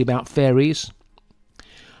 especially about fairies,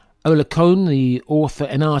 Ola Cohn, the author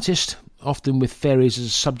and artist, often with fairies as a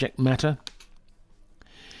subject matter,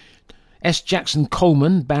 S. Jackson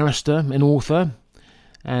Coleman, barrister and author,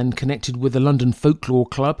 and connected with the London Folklore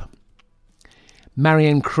Club,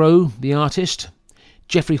 Marianne Crowe, the artist,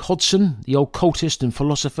 Geoffrey Hodson, the occultist and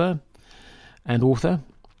philosopher and author,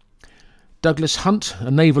 Douglas Hunt,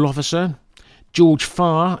 a naval officer, George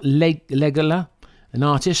Farr Legeler, an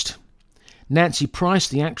artist, Nancy Price,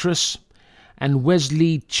 the actress, and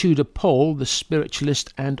Wesley Tudor Pole, the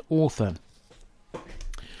spiritualist and author.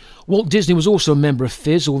 Walt Disney was also a member of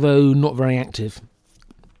Fizz, although not very active.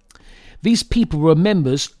 These people who were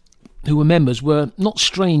members were not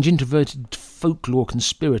strange, introverted folklore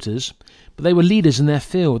conspirators, but they were leaders in their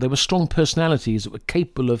field. They were strong personalities that were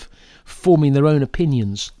capable of forming their own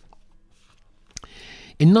opinions.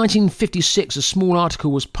 In 1956, a small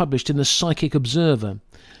article was published in the Psychic Observer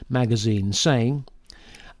magazine saying,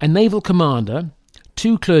 "A naval commander,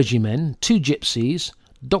 2 clergymen, 2 gypsies,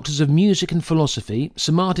 doctors of music and philosophy,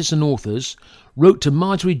 some artists and authors, wrote to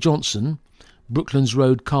Marjorie Johnson, Brooklands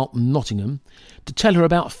Road, Carlton, Nottingham, to tell her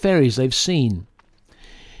about fairies they've seen.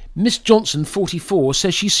 Miss Johnson, 44,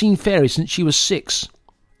 says she's seen fairies since she was 6.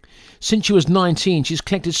 Since she was 19, she's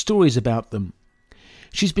collected stories about them.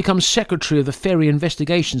 She's become secretary of the Fairy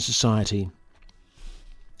Investigation Society.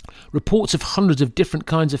 Reports of hundreds of different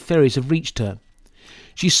kinds of fairies have reached her.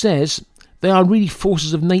 She says they are really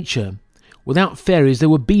forces of nature. Without fairies there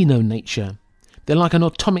would be no nature. They're like an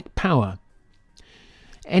atomic power."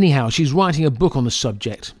 Anyhow, she's writing a book on the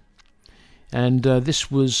subject, and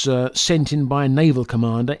this was sent in by a naval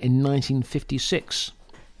commander in 1956.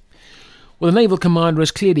 Well, the naval commander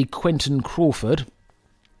is clearly Quentin Crawford.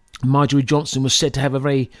 Marjorie Johnson was said to have a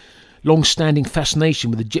very long-standing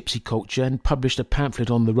fascination with the gypsy culture and published a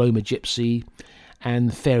pamphlet on the Roma gypsy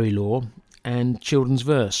and fairy lore and children's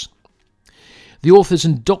verse. The authors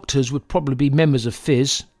and doctors would probably be members of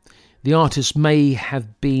Fizz. The artist may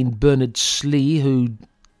have been Bernard Slee, who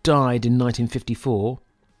died in 1954.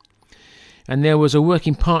 And there was a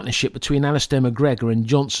working partnership between Alistair McGregor and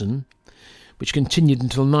Johnson, which continued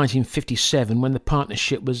until 1957, when the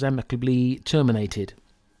partnership was amicably terminated.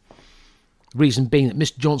 The reason being that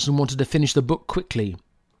Miss Johnson wanted to finish the book quickly.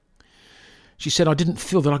 She said, "I didn't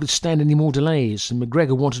feel that I could stand any more delays," and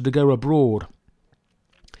McGregor wanted to go abroad.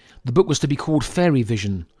 The book was to be called Fairy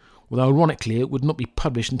Vision, although ironically it would not be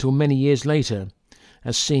published until many years later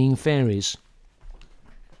as Seeing Fairies.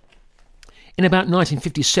 In about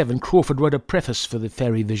 1957, Crawford wrote a preface for the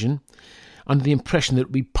Fairy Vision under the impression that it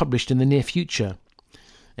would be published in the near future,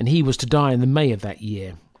 and he was to die in the May of that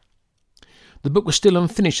year. The book was still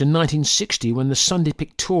unfinished in 1960 when the Sunday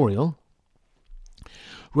Pictorial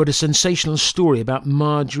wrote a sensational story about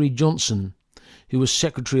Marjorie Johnson, who was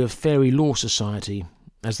secretary of Fairy Law Society,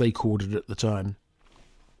 as they called it at the time.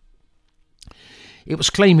 It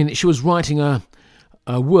was claiming that she was writing a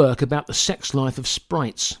work about the sex life of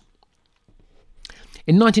sprites.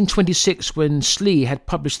 In 1926, when Slee had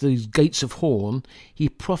published The Gates of Horn, he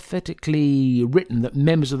prophetically written that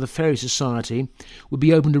members of the Fairy Society would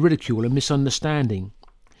be open to ridicule and misunderstanding.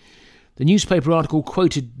 The newspaper article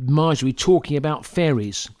quoted Marjorie talking about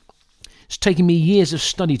fairies. "It's taken me years of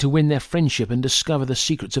study to win their friendship and discover the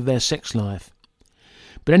secrets of their sex life.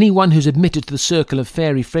 But anyone who's admitted to the circle of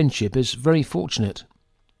fairy friendship is very fortunate.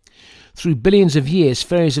 Through billions of years,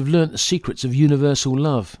 fairies have learnt the secrets of universal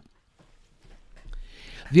love."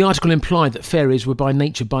 The article implied that fairies were by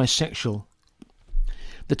nature bisexual.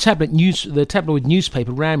 The tabloid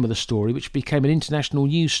newspaper ran with the story, which became an international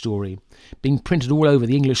news story, being printed all over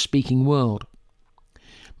the English-speaking world.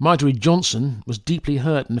 Marjorie Johnson was deeply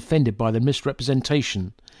hurt and offended by the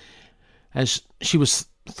misrepresentation, as she was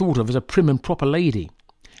thought of as a prim and proper lady,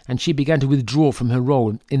 and she began to withdraw from her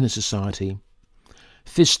role in the society.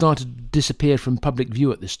 Fizz started to disappear from public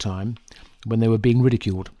view at this time, when they were being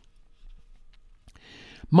ridiculed.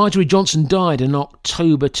 Marjorie Johnson died in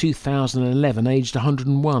October 2011, aged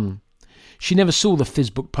 101. She never saw the Fizz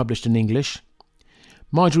book published in English.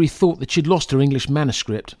 Marjorie thought that she'd lost her English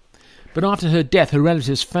manuscript, but after her death her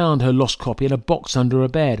relatives found her lost copy in a box under her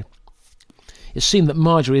bed. It seemed that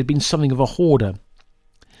Marjorie had been something of a hoarder.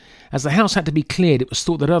 As the house had to be cleared, it was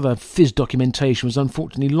thought that other Fizz documentation was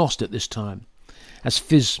unfortunately lost at this time, as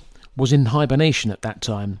Fizz was in hibernation at that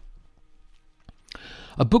time.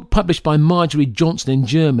 A book published by Marjorie Johnson in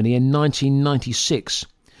Germany in 1996,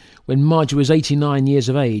 when Marjorie was 89 years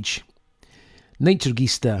of age.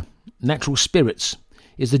 Naturgeister, Natural Spirits,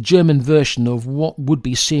 is the German version of what would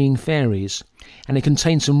be Seeing Fairies, and it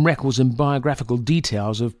contains some records and biographical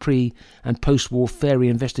details of pre- and post-war Fairy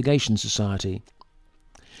Investigation Society.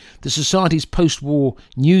 The Society's post-war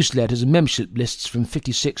newsletters and membership lists from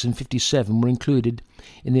 56 and 57 were included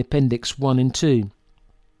in the Appendix 1 and 2.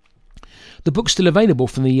 The book's still available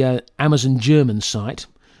from the Amazon German site,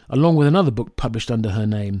 along with another book published under her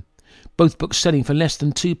name, both books selling for less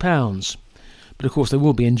than £2, but of course they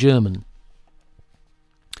will be in German.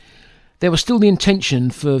 There was still the intention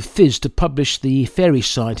for Fizz to publish the fairy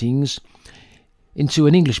sightings into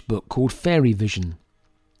an English book called Fairy Vision.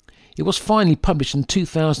 It was finally published in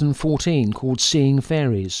 2014, called Seeing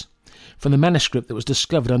Fairies, from the manuscript that was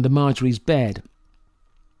discovered under Marjorie's bed,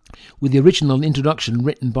 with the original introduction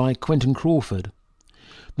written by Quentin Crawford.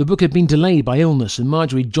 The book had been delayed by illness and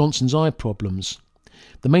Marjorie Johnson's eye problems,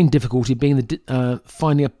 the main difficulty being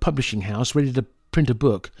finding a publishing house ready to print a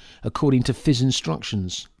book according to Fizz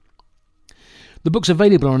instructions. The book's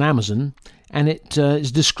available on Amazon, and it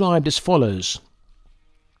is described as follows.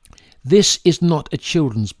 This is not a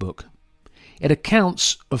children's book. It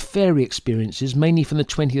accounts of fairy experiences mainly from the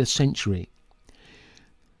 20th century.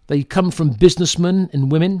 They come from businessmen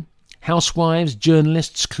and women, housewives,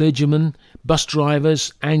 journalists, clergymen, bus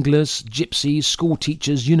drivers, anglers, gypsies, school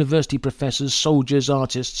teachers, university professors, soldiers,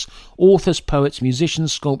 artists, authors, poets,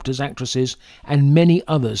 musicians, sculptors, actresses, and many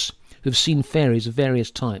others who have seen fairies of various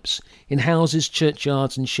types, in houses,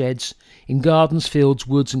 churchyards and sheds, in gardens, fields,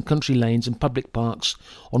 woods and country lanes and public parks,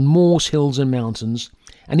 on moors, hills and mountains,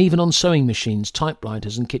 and even on sewing machines,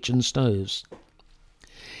 typewriters and kitchen stoves.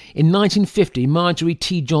 In 1950, Marjorie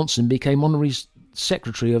T. Johnson became honorary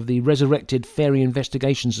secretary of the resurrected Fairy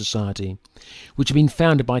Investigation Society, which had been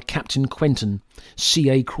founded by Captain Quentin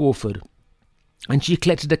C.A. Crawford, and she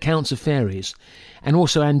collected accounts of fairies and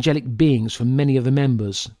also angelic beings from many of the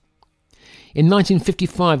members. In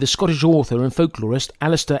 1955, the Scottish author and folklorist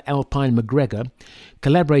Alistair Alpine MacGregor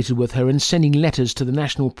collaborated with her in sending letters to the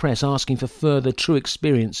national press asking for further true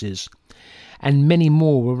experiences, and many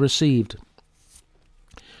more were received.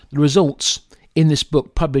 The results in this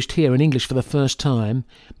book, published here in English for the first time,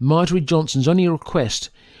 Marjorie Johnson's only request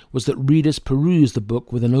was that readers peruse the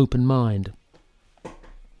book with an open mind.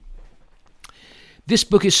 This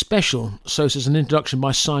book is special, so says an introduction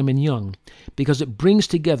by Simon Young, because it brings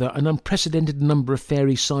together an unprecedented number of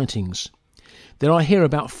fairy sightings. There are here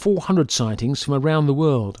about 400 sightings from around the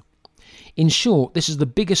world. In short, this is the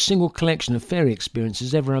biggest single collection of fairy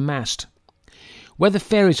experiences ever amassed. Whether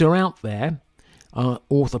fairies are out there, our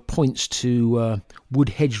author points to wood,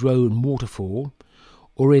 hedgerow and waterfall,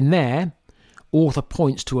 or in there, author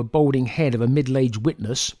points to a balding head of a middle-aged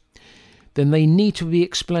witness, then they need to be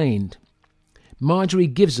explained. Marjorie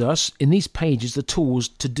gives us, in these pages, the tools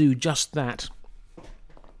to do just that.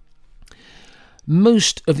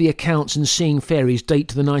 Most of the accounts in seeing fairies date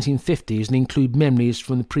to the 1950s and include memories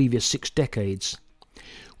from the previous 6 decades,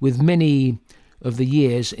 with many of the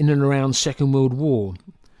years in and around Second World War.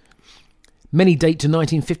 Many date to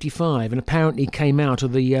 1955 and apparently came out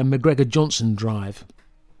of the MacGregor-Johnson drive.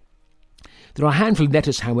 There are a handful of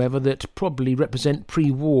letters, however, that probably represent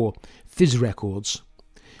pre-war Fizz records.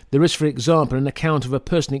 There is, for example, an account of a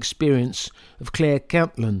personal experience of Claire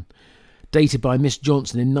Cantlon, dated by Miss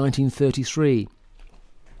Johnson in 1933.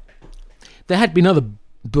 There had been other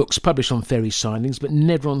books published on fairy sightings, but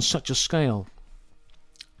never on such a scale.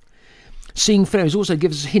 Seeing fairies also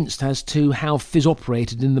gives us hints as to how Fizz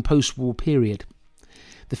operated in the post-war period.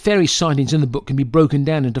 The fairy sightings in the book can be broken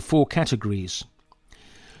down into 4 categories.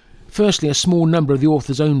 Firstly, a small number of the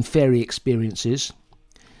author's own fairy experiences.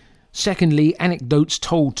 Secondly, anecdotes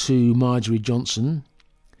told to Marjorie Johnson.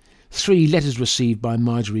 3, letters received by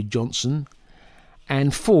Marjorie Johnson.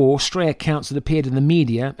 And 4, stray accounts that appeared in the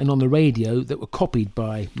media and on the radio that were copied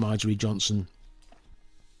by Marjorie Johnson.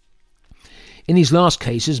 In these last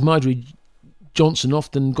cases, Marjorie Johnson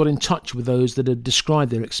often got in touch with those that had described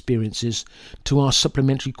their experiences to ask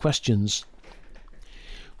supplementary questions.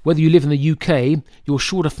 Whether you live in the UK, you're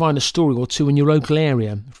sure to find a story or two in your local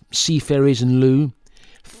area. Sea fairies in Looe,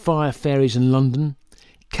 fire fairies in London,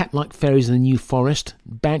 cat-like fairies in the New Forest,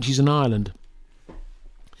 banshees in Ireland,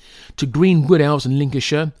 to green wood elves in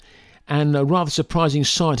Lincolnshire, and a rather surprising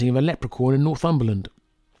sighting of a leprechaun in Northumberland.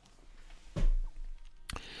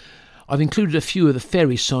 I've included a few of the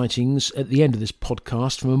fairy sightings at the end of this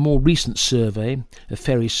podcast from a more recent survey of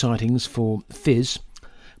fairy sightings for Fizz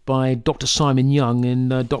by Dr. Simon Young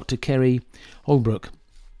and Dr. Kerry Holbrook.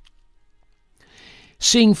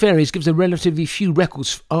 Seeing fairies gives a relatively few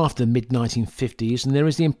records after the mid-1950s, and there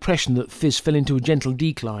is the impression that Fizz fell into a gentle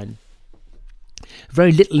decline.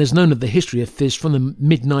 Very little is known of the history of Fizz from the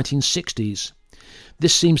mid-1960s.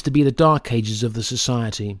 This seems to be the dark ages of the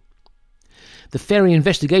society. The Fairy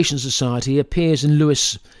Investigation Society appears in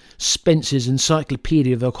Lewis Spence's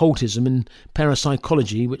Encyclopedia of Occultism and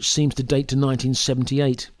Parapsychology, which seems to date to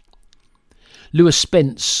 1978. Lewis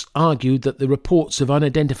Spence argued that the reports of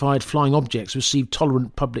unidentified flying objects received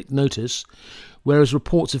tolerant public notice, whereas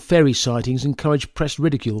reports of fairy sightings encouraged press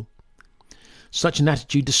ridicule, such an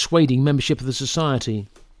attitude dissuading membership of the society.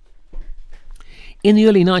 In the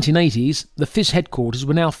early 1980s, the Fizz headquarters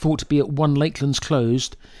were now thought to be at 1 Lakelands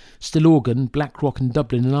Close, Stillorgan, Blackrock and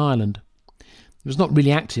Dublin in Ireland. It was not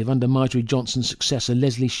really active under Marjorie Johnson's successor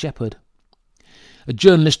Leslie Shepherd. A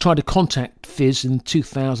journalist tried to contact Fizz in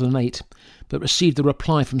 2008, but received a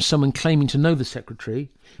reply from someone claiming to know the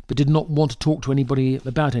secretary, but did not want to talk to anybody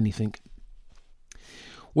about anything.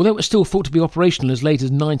 Although it was still thought to be operational as late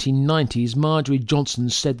as 1990s, Marjorie Johnson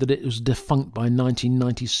said that it was defunct by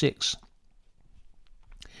 1996.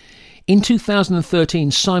 In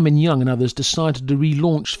 2013, Simon Young and others decided to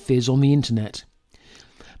relaunch Fizz on the internet.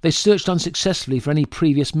 They searched unsuccessfully for any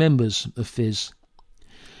previous members of Fizz.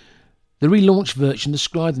 The relaunched version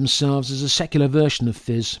described themselves as a secular version of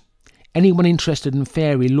Fizz. Anyone interested in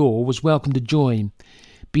fairy lore was welcome to join,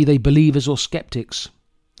 be they believers or skeptics.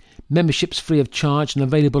 Memberships free of charge and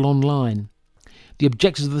available online. The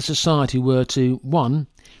objectives of the society were to 1.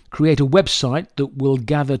 Create a website that will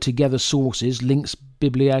gather together sources, links,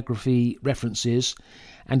 bibliography, references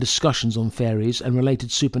and discussions on fairies and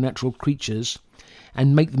related supernatural creatures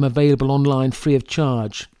and make them available online free of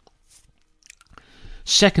charge.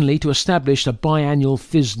 Secondly, to establish a biannual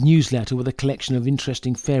Fizz newsletter with a collection of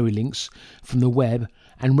interesting fairy links from the web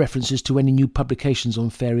and references to any new publications on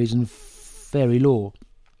fairies and fairy lore.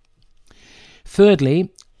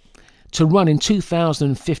 Thirdly, to run in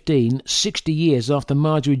 2015, 60 years after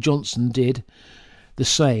Marjorie Johnson did the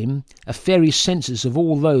same, a fairy census of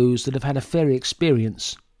all those that have had a fairy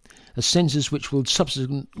experience, a census which will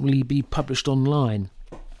subsequently be published online.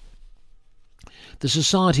 The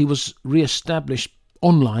society was re-established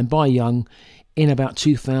online by Young in about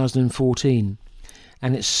 2014,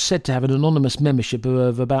 and it's said to have an anonymous membership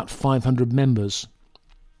of about 500 members.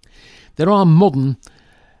 There are modern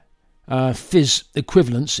Fizz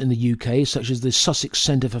equivalents in the UK, such as the Sussex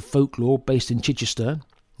Centre for Folklore, based in Chichester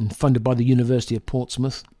and funded by the University of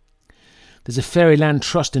Portsmouth. There's a Fairyland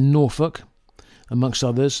Trust in Norfolk, amongst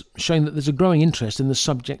others, showing that there's a growing interest in the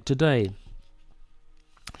subject today.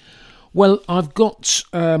 Well, I've got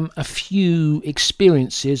a few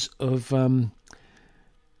experiences of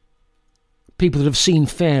people that have seen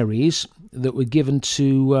fairies that were given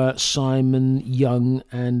to Simon Young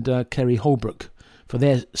and Kerry Holbrook for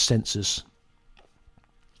their census.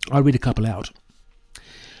 I'll read a couple out.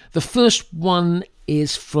 The first one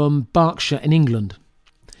is from Berkshire in England.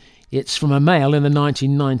 It's from a male in the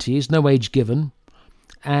 1990s, no age given,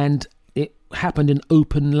 and it happened in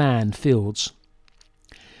open land fields.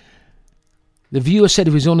 The viewer said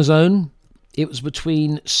he was on his own. It was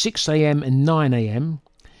between 6 a.m. and 9 a.m.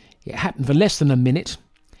 It happened for less than a minute.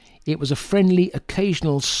 It was a friendly,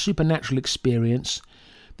 occasional supernatural experience.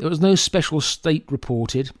 There was no special state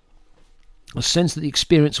reported. A sense that the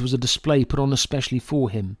experience was a display put on especially for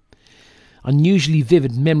him. Unusually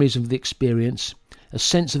vivid memories of the experience. A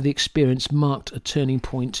sense of the experience marked a turning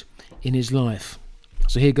point in his life.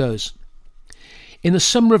 So here goes. In the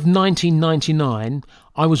summer of 1999,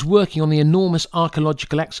 I was working on the enormous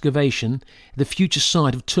archaeological excavation at the future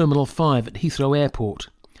site of Terminal 5 at Heathrow Airport,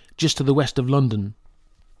 just to the west of London.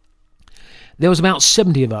 There was about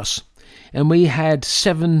 70 of us, and we had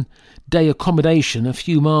 7-day accommodation a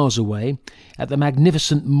few miles away at the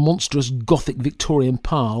magnificent, monstrous Gothic Victorian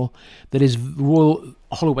pile that is Royal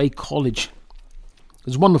Holloway College. It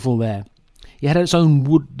was wonderful there. It had its own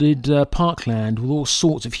wooded parkland with all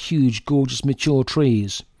sorts of huge, gorgeous, mature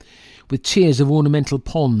trees, with tiers of ornamental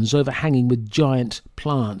ponds overhanging with giant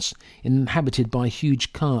plants inhabited by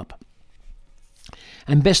huge carp.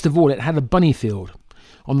 And best of all, it had a bunny field.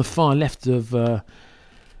 On the far left of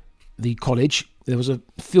the college, there was a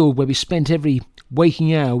field where we spent every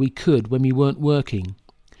waking hour we could when we weren't working.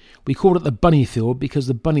 We called it the bunny field because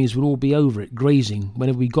the bunnies would all be over it grazing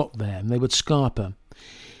whenever we got there, and they would scarper.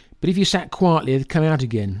 But if you sat quietly, they'd come out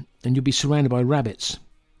again, and you'd be surrounded by rabbits.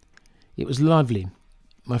 It was lovely.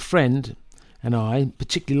 My friend and I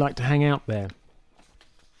particularly liked to hang out there.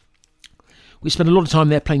 We spent a lot of time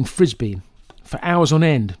there playing frisbee, for hours on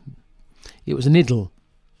end. It was an idyll.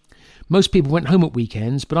 Most people went home at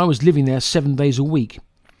weekends, but I was living there 7 days a week,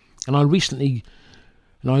 and I really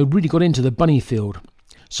got into the bunny field,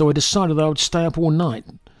 so I decided that I would stay up all night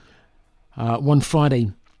one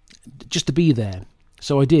Friday just to be there.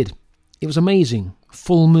 So I did. It was amazing.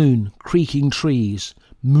 Full moon, creaking trees,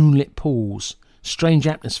 moonlit pools, strange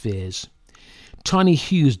atmospheres. Tiny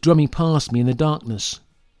hues drumming past me in the darkness.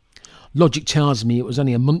 Logic tells me it was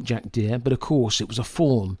only a muntjac deer, but of course it was a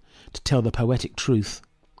fawn, to tell the poetic truth.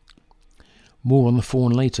 More on the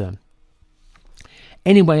fawn later.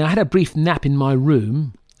 Anyway, I had a brief nap in my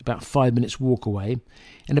room, about 5 minutes walk away,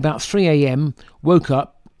 and about 3 a.m. woke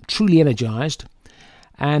up, truly energised,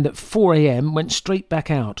 and at 4 a.m. went straight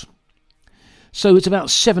back out. So it's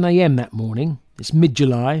about 7 a.m. that morning. It's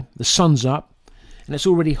mid-July, the sun's up, and it's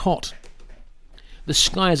already hot. The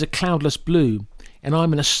sky is a cloudless blue, and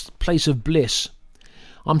I'm in a place of bliss.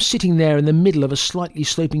 I'm sitting there in the middle of a slightly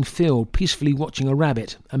sloping field, peacefully watching a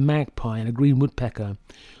rabbit, a magpie and a green woodpecker,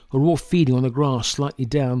 who are all feeding on the grass slightly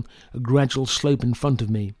down a gradual slope in front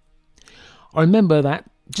of me. I remember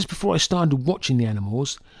that, just before I started watching the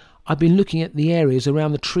animals, I'd been looking at the areas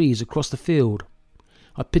around the trees across the field.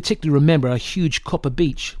 I particularly remember a huge copper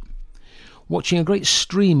beech, watching a great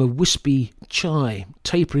stream of wispy chai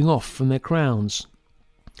tapering off from their crowns.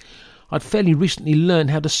 I'd fairly recently learned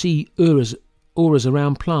how to see auras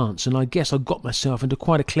around plants, and I guess I got myself into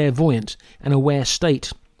quite a clairvoyant and aware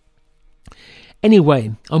state.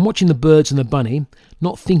 Anyway, I'm watching the birds and the bunny,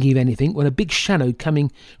 not thinking of anything, when a big shadow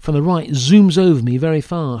coming from the right zooms over me very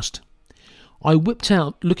fast. I whipped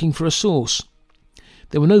out looking for a source.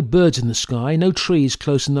 There were no birds in the sky, no trees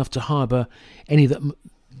close enough to harbour any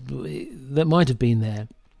that might have been there.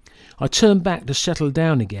 I turned back to settle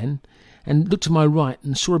down again and looked to my right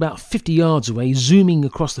and saw about 50 yards away, zooming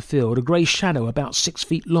across the field, a grey shadow about 6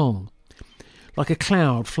 feet long, like a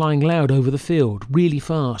cloud flying loud over the field, really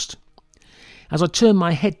fast. As I turned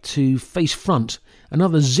my head to face front,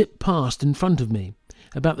 another zipped past in front of me,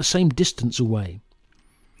 about the same distance away.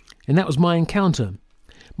 And that was my encounter.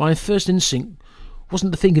 My first instinct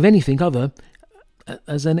wasn't to think of anything other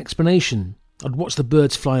as an explanation. I'd watched the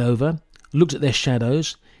birds fly over, looked at their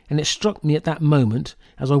shadows, and it struck me at that moment,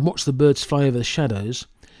 as I watched the birds fly over the shadows,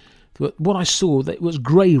 that what I saw that it was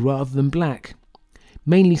grey rather than black,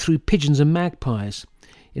 mainly through pigeons and magpies,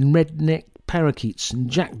 in red-necked parakeets and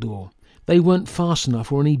jackdaw. They weren't fast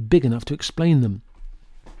enough or any big enough to explain them.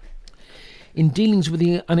 In dealings with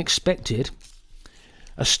the unexpected,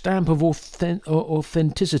 a stamp of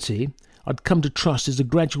authenticity I'd come to trust is the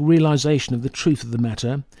gradual realisation of the truth of the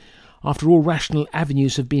matter after all rational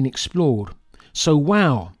avenues have been explored. So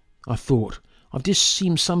wow, I thought, I've just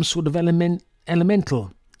seen some sort of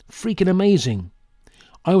elemental, freaking amazing.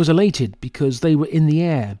 I was elated because they were in the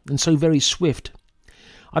air and so very swift.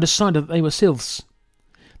 I decided that they were sylphs.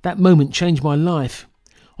 That moment changed my life.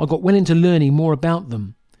 I got well into learning more about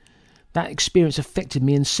them. That experience affected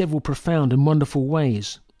me in several profound and wonderful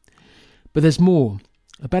ways. But there's more.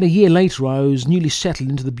 About a year later, I was newly settled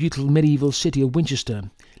into the beautiful medieval city of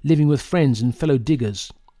Winchester, living with friends and fellow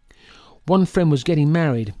diggers. One friend was getting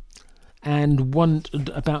married, and one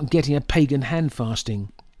about getting a pagan hand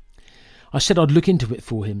fasting. I said I'd look into it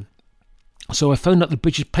for him. So I phoned up the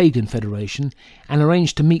British Pagan Federation and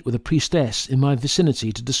arranged to meet with a priestess in my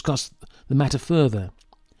vicinity to discuss the matter further.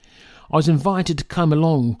 I was invited to come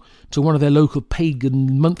along to one of their local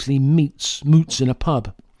pagan monthly moots in a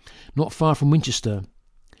pub, not far from Winchester.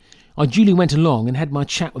 I duly went along and had my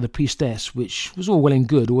chat with the priestess, which was all well and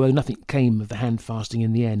good, although nothing came of the hand fasting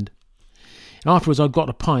in the end. And afterwards I got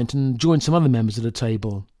a pint and joined some other members of the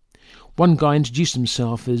table. One guy introduced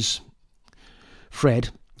himself as Fred,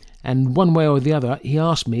 and one way or the other he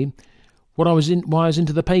asked me why I was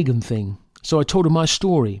into the pagan thing. So I told him my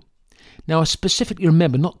story. Now I specifically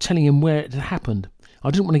remember not telling him where it had happened.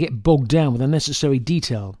 I didn't want to get bogged down with unnecessary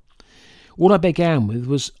detail. All I began with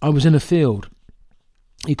was I was in a field.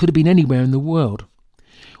 It could have been anywhere in the world.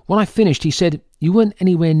 When I finished, he said, "You weren't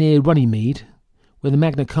anywhere near Runnymede, where the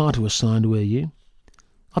Magna Carta was signed, were you?"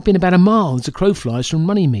 "I've been about a mile as a crow flies from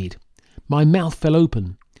Runnymede." My mouth fell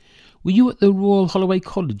open. "Were you at the Royal Holloway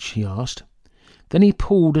College?" he asked. Then he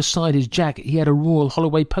pulled aside his jacket. He had a Royal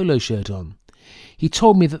Holloway polo shirt on. He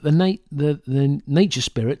told me that the nature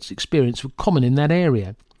spirits experience were common in that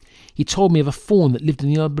area. He told me of a faun that lived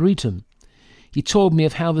in the Arboretum. He told me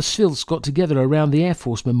of how the sylphs got together around the Air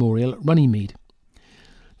Force Memorial at Runnymede.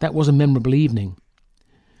 That was a memorable evening.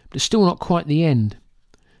 But it's still not quite the end.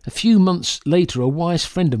 A few months later, a wise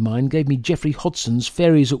friend of mine gave me Geoffrey Hodson's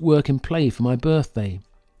Fairies at Work and Play for my birthday.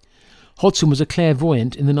 Hodson was a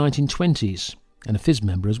clairvoyant in the 1920s, and a FIS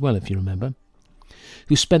member as well, if you remember,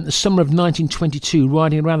 who spent the summer of 1922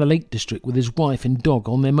 riding around the Lake District with his wife and dog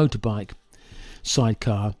on their motorbike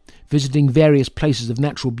sidecar, visiting various places of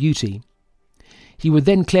natural beauty. He would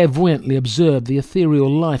then clairvoyantly observe the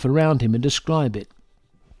ethereal life around him and describe it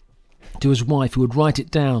to his wife, who would write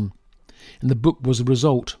it down, and the book was the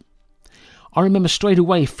result. I remember straight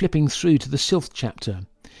away flipping through to the sylph chapter,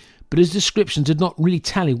 but his descriptions did not really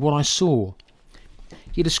tally what I saw.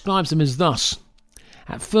 He describes them as thus: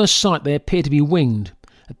 "At first sight they appear to be winged,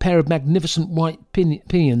 a pair of magnificent white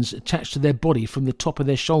pinions attached to their body from the top of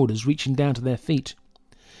their shoulders reaching down to their feet.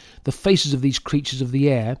 The faces of these creatures of the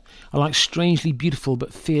air are like strangely beautiful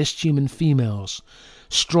but fierce human females,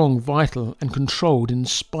 strong, vital, and controlled in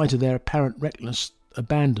spite of their apparent reckless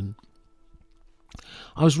abandon."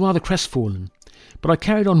 I was rather crestfallen, but I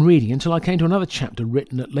carried on reading until I came to another chapter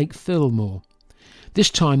written at Lake Thirlmore.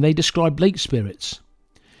 This time they described lake spirits.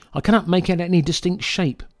 I cannot make out any distinct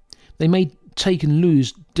shape. They may take and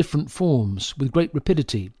lose different forms with great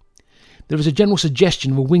rapidity. There is a general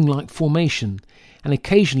suggestion of a wing-like formation, and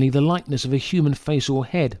occasionally the likeness of a human face or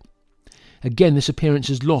head. Again this appearance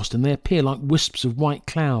is lost, and they appear like wisps of white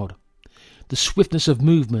cloud. The swiftness of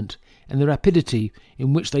movement and the rapidity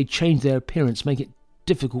in which they change their appearance make it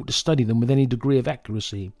difficult to study them with any degree of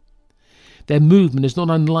accuracy. Their movement is not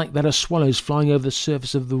unlike that of swallows flying over the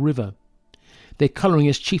surface of the river. Their colouring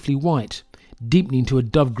is chiefly white, deepening to a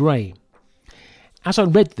dove grey. As I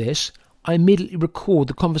read this, I immediately recalled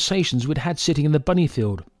the conversations we'd had sitting in the bunny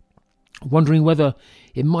field, wondering whether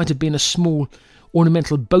it might have been a small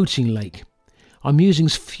ornamental boating lake. Our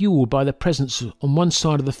musings fuelled by the presence on one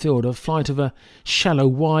side of the field of a flight of a shallow,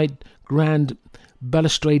 wide, grand,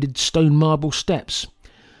 balustraded stone marble steps,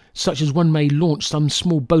 such as one may launch some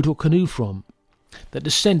small boat or canoe from, that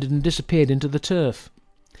descended and disappeared into the turf.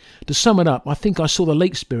 To sum it up, I think I saw the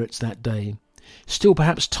lake spirits that day, still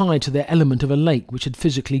perhaps tied to their element of a lake which had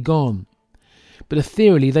physically gone. But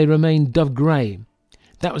ethereally they remained dove grey.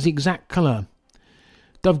 That was the exact colour.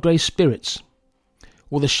 Dove grey spirits,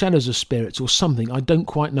 or the shadows of spirits, or something, I don't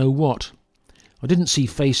quite know what. I didn't see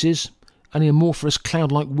faces, only amorphous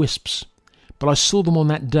cloud-like wisps. But I saw them on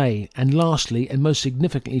that day, and lastly, and most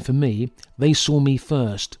significantly for me, they saw me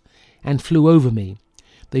first, and flew over me.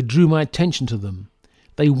 They drew my attention to them.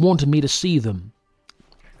 They wanted me to see them.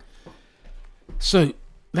 So,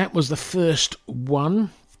 that was the first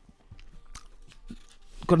one.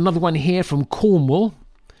 Got another one here from Cornwall.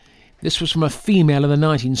 This was from a female in the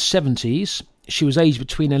 1970s. She was aged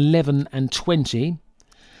between 11 and 20.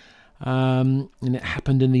 And it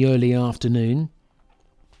happened in the early afternoon.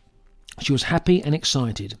 She was happy and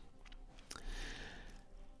excited.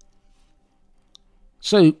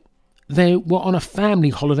 So, they were on a family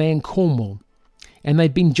holiday in Cornwall, and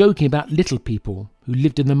they'd been joking about little people who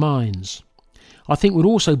lived in the mines. I think we'd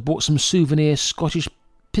also bought some souvenir Scottish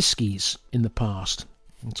piskies in the past,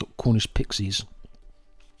 sort of Cornish pixies.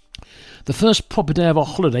 The first proper day of our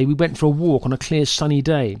holiday, we went for a walk on a clear sunny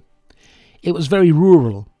day. It was very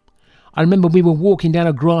rural. I remember we were walking down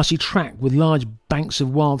a grassy track with large banks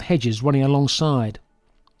of wild hedges running alongside.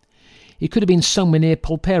 It could have been somewhere near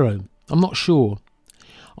Polperro, I'm not sure.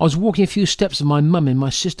 I was walking a few steps with my mum and my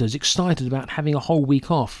sisters, excited about having a whole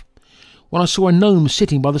week off, when I saw a gnome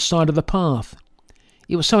sitting by the side of the path.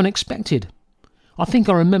 It was so unexpected. I think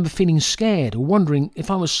I remember feeling scared or wondering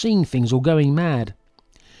if I was seeing things or going mad.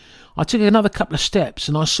 I took another couple of steps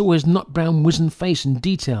and I saw his nut-brown wizen face in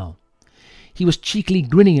detail. He was cheekily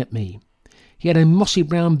grinning at me. He had a mossy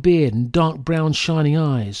brown beard and dark brown shining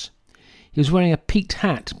eyes. He was wearing a peaked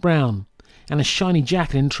hat, brown, and a shiny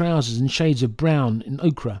jacket and trousers in shades of brown and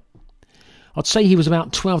ochre. I'd say he was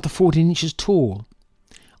about 12 to 14 inches tall.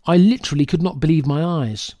 I literally could not believe my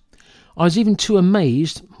eyes. I was even too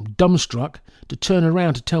amazed, dumbstruck, to turn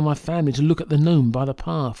around to tell my family to look at the gnome by the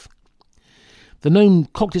path. The gnome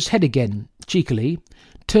cocked his head again, cheekily,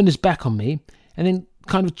 turned his back on me, and then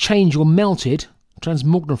kind of changed or melted,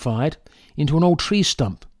 transmogrified, into an old tree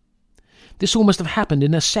stump. This all must have happened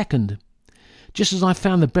in a second, just as I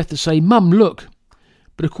found the breath to say, "Mum, look!"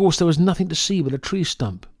 But of course there was nothing to see but a tree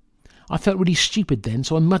stump. I felt really stupid then,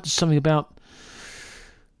 so I muttered something about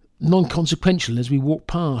non-consequential as we walked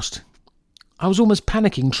past. I was almost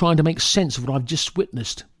panicking, trying to make sense of what I've just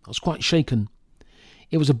witnessed. I was quite shaken.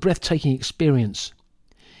 It was a breathtaking experience.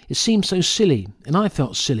 It seemed so silly, and I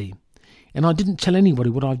felt silly, and I didn't tell anybody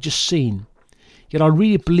what I'd just seen. Yet I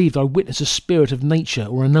really believed I'd witnessed a spirit of nature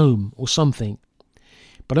or a gnome or something.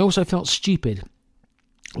 But I also felt stupid,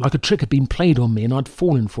 like a trick had been played on me and I'd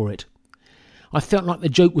fallen for it. I felt like the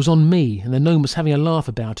joke was on me and the gnome was having a laugh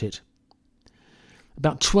about it.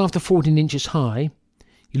 About 12 to 14 inches high,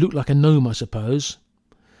 he looked like a gnome, I suppose.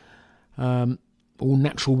 All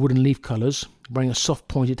natural wood and leaf colours, wearing a soft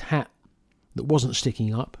pointed hat that wasn't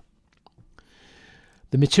sticking up.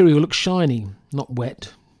 The material looked shiny, not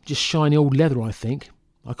wet, just shiny old leather, I think.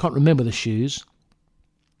 I can't remember the shoes.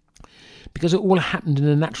 Because it all happened in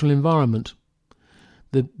a natural environment.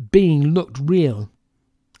 The being looked real,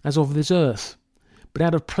 as of this earth, but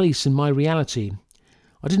out of place in my reality.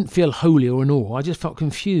 I didn't feel holy or in awe, I just felt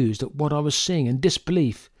confused at what I was seeing and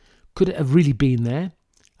disbelief. Could it have really been there?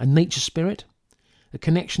 A nature spirit? A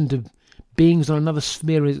connection to beings on another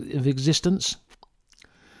sphere of existence?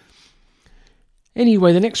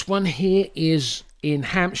 Anyway, the next one here is in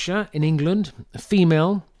Hampshire, in England, a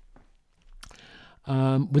female,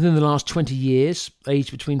 within the last 20 years,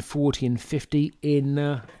 aged between 40 and 50,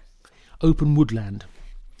 in open woodland.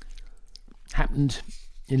 Happened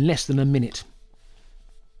in less than a minute.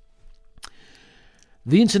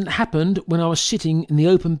 The incident happened when I was sitting in the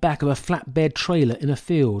open back of a flatbed trailer in a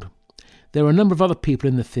field. There were a number of other people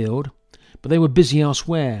in the field, but they were busy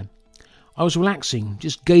elsewhere. I was relaxing,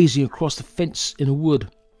 just gazing across the fence in a wood.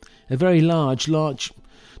 A very large,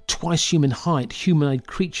 twice human height, humanoid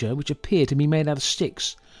creature, which appeared to be made out of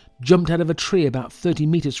sticks, jumped out of a tree about 30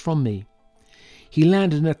 metres from me. He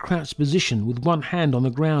landed in a crouched position with one hand on the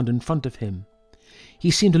ground in front of him. He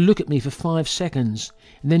seemed to look at me for 5 seconds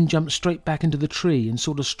and then jumped straight back into the tree and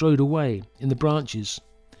sort of strode away in the branches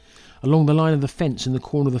along the line of the fence in the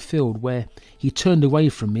corner of the field, where he turned away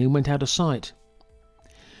from me and went out of sight.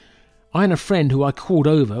 I and a friend who I called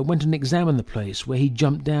over went and examined the place where he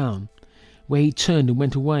jumped down, where he turned and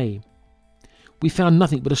went away. We found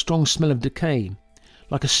nothing but a strong smell of decay,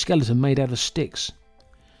 like a skeleton made out of sticks.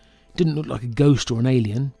 Didn't look like a ghost or an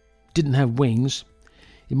alien, didn't have wings.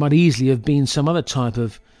 It might easily have been some other type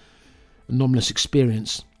of anomalous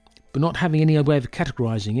experience, but not having any way of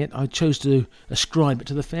categorising it, I chose to ascribe it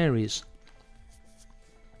to the fairies.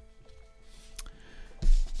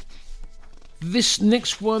 This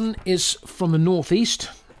next one is from the northeast,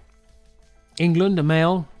 England. A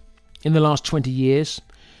male in the last 20 years,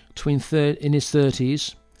 in his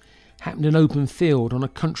 30s, happened in an open field on a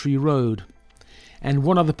country road, and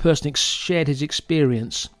one other person shared his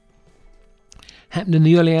experience. Happened in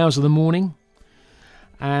the early hours of the morning,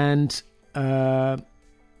 and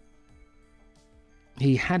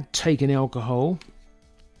he had taken alcohol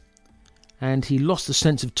and he lost the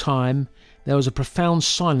sense of time. There was a profound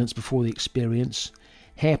silence before the experience,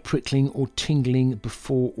 hair prickling or tingling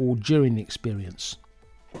before or during the experience.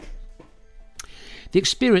 The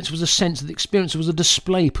experience was a sense that the experience was a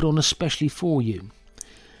display put on especially for you.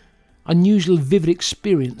 Unusual, vivid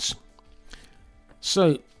experience.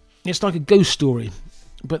 So, it's like a ghost story,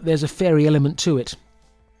 but there's a fairy element to it.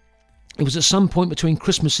 It was at some point between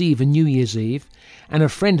Christmas Eve and New Year's Eve, and a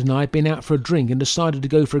friend and I had been out for a drink and decided to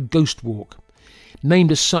go for a ghost walk,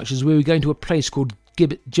 named as such as we were going to a place called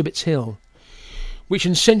Gibbet's Hill, which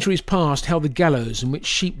in centuries past held the gallows in which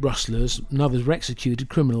sheep rustlers and other executed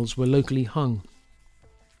criminals were locally hung.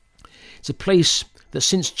 It's a place that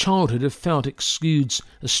since childhood have felt exudes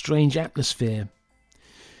a strange atmosphere.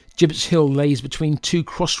 Gibbet's Hill lays between 2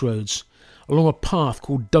 crossroads along a path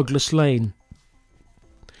called Douglas Lane.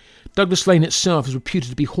 Douglas Lane itself is reputed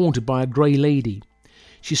to be haunted by a grey lady.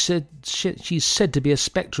 She's said to be a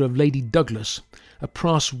spectre of Lady Douglas, a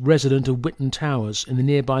past resident of Witton Towers in the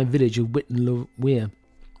nearby village of Witton-le-Weir.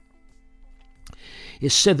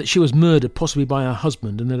 It's said that she was murdered possibly by her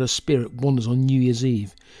husband, and that her spirit wanders on New Year's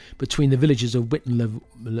Eve between the villages of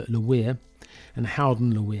Witton-le-Weir and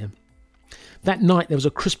Howden-le-Weir. That night there was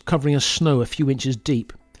a crisp covering of snow a few inches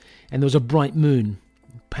deep, and there was a bright moon,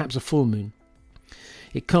 perhaps a full moon.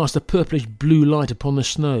 It cast a purplish blue light upon the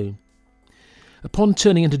snow. Upon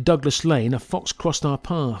turning into Douglas Lane, a fox crossed our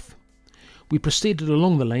path. We proceeded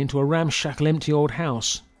along the lane to a ramshackle empty old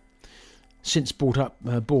house, since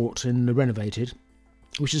bought and renovated,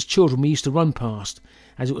 which as children we used to run past,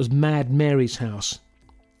 as it was Mad Mary's house.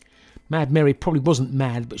 Mad Mary probably wasn't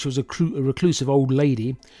mad, but she was a reclusive old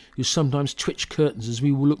lady who sometimes twitched curtains as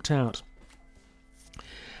we looked out.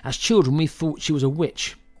 As children we thought she was a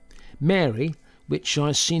witch. Mary, which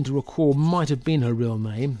I seem to recall might have been her real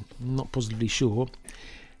name, I'm not positively sure,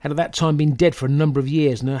 had at that time been dead for a number of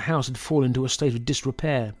years, and her house had fallen into a state of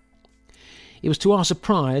disrepair. It was to our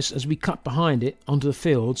surprise, as we cut behind it onto the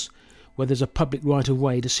fields, where there's a public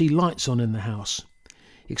right-of-way, to see lights on in the house,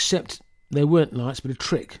 except there weren't lights but a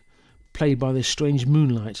trick played by this strange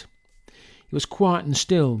moonlight. It was quiet and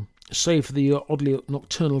still, save for the oddly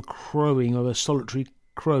nocturnal crowing of a solitary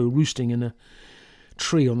crow roosting in a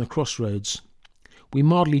tree on the crossroads. We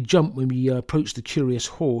mildly jumped when we approached the curious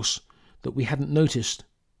horse that we hadn't noticed.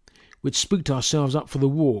 We'd spooked ourselves up for the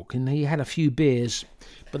walk, and he had a few beers,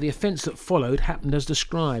 but the offence that followed happened as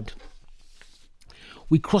described.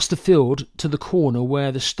 We crossed the field to the corner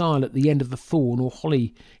where the stile at the end of the thorn or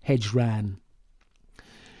holly hedge ran.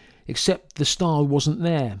 Except the stile wasn't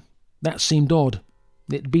there. That seemed odd.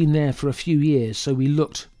 It had been there for a few years, so we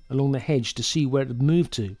looked along the hedge to see where it had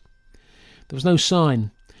moved to. There was no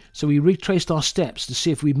sign, so we retraced our steps to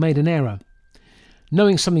see if we'd made an error.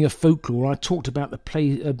 Knowing something of folklore, I talked about the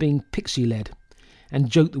play being pixie-led, and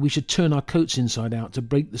joked that we should turn our coats inside out to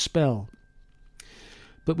break the spell.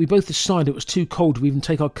 But we both decided it was too cold to even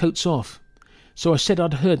take our coats off, so I said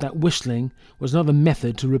I'd heard that whistling was another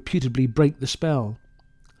method to reputably break the spell.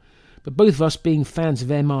 But both of us, being fans of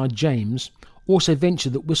M.R. James, also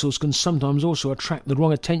ventured that whistles can sometimes also attract the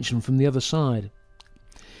wrong attention from the other side.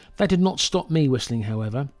 That did not stop me whistling,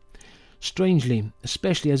 however. Strangely,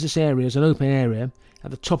 especially as this area is an open area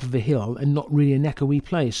at the top of a hill and not really an echoey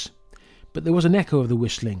place. But there was an echo of the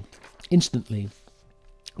whistling, instantly.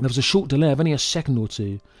 There was a short delay of only a second or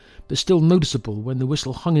two, but still noticeable when the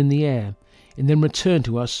whistle hung in the air and then returned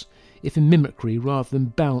to us, if in mimicry rather than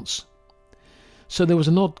bounce. So there was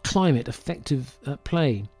an odd climate effective at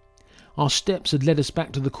play. Our steps had led us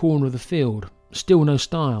back to the corner of the field, still no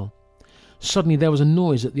stile. Suddenly there was a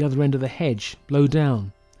noise at the other end of the hedge, low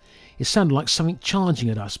down. It sounded like something charging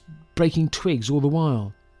at us, breaking twigs all the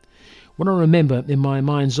while. What I remember in my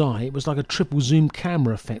mind's eye, it was like a triple zoom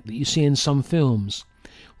camera effect that you see in some films,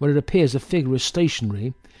 where it appears the figure is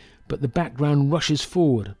stationary, but the background rushes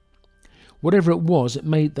forward. Whatever it was that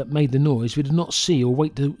made the noise, we did not see or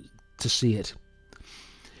wait to see it.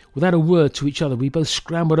 Without a word to each other, we both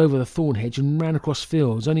scrambled over the thorn hedge and ran across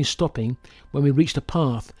fields, only stopping when we reached a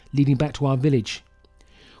path leading back to our village.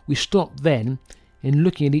 We stopped then, and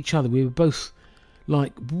looking at each other, we were both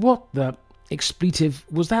like, what the expletive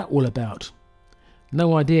was that all about?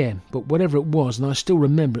 No idea, but whatever it was, and I still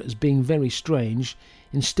remember it as being very strange,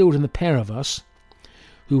 instilled in the pair of us,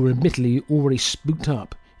 who were admittedly already spooked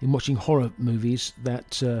up in watching horror movies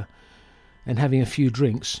and having a few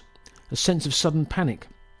drinks, a sense of sudden panic.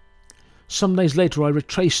 Some days later I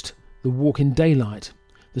retraced the walk in daylight,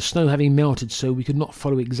 the snow having melted so we could not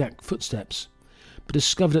follow exact footsteps, but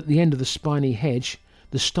discovered at the end of the spiny hedge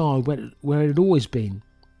the stile where it had always been.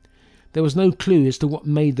 There was no clue as to what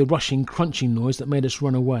made the rushing, crunching noise that made us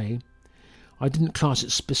run away. I didn't class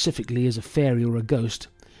it specifically as a fairy or a ghost,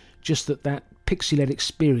 just that pixie-led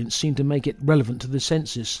experience seemed to make it relevant to the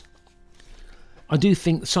senses. I do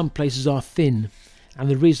think some places are thin, and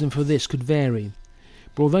the reason for this could vary,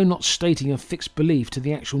 but although not stating a fixed belief to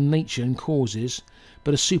the actual nature and causes,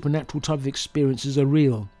 but a supernatural type of experiences are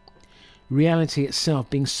real, reality itself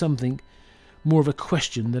being something more of a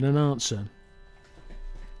question than an answer.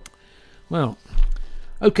 Well,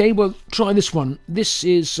 okay, well, try this one. This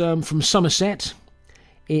is from Somerset.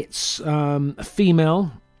 It's a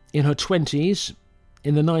female in her 20s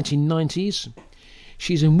in the 1990s.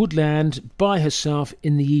 She's in Woodland by herself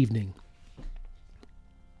in the evening.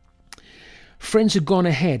 Friends had gone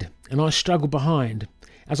ahead and I struggled behind.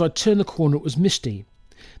 As I turned the corner it was misty.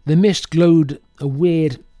 The mist glowed a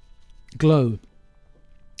weird glow.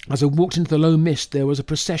 As I walked into the low mist there was a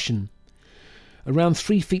procession, around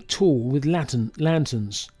 3 feet tall with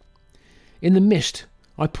lanterns. In the mist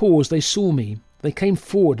I paused, they saw me. They came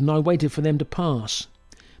forward and I waited for them to pass.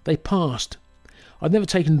 They passed. I'd never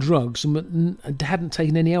taken drugs and hadn't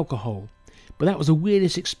taken any alcohol, but that was the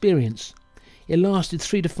weirdest experience. It lasted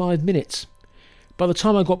 3 to 5 minutes. By the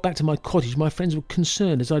time I got back to my cottage, my friends were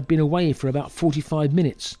concerned as I'd been away for about 45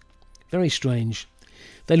 minutes. Very strange.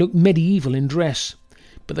 They looked medieval in dress,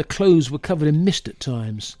 but their clothes were covered in mist at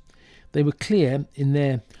times. They were clear in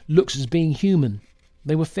their looks as being human.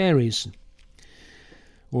 They were fairies,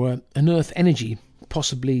 or an earth energy,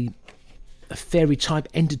 possibly a fairy-type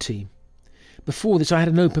entity. Before this I had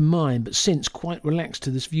an open mind, but since quite relaxed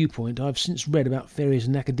to this viewpoint. I've since read about fairies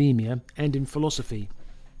in academia and in philosophy.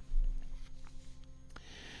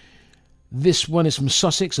 This one is from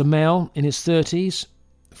Sussex, a male in his 30s,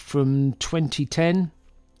 from 2010.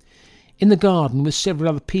 In the garden with several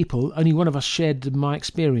other people, only one of us shared my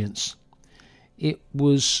experience. It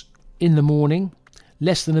was in the morning,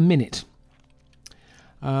 less than a minute.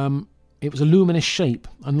 It was a luminous shape,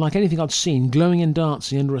 unlike anything I'd seen, glowing and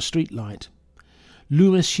dancing under a street light.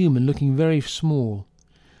 Luminous human, looking very small.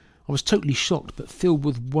 I was totally shocked, but filled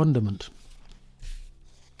with wonderment.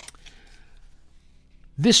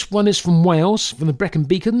 This one is from Wales, from the Brecon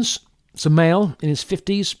Beacons. It's a male in his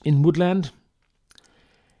 50s in Woodland.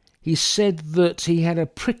 He said that he had a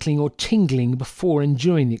prickling or tingling before and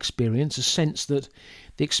during the experience, a sense that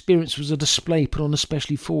the experience was a display put on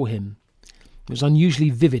especially for him. It was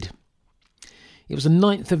unusually vivid. It was the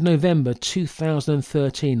 9th of November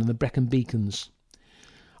 2013 on the Brecon Beacons.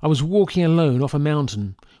 I was walking alone off a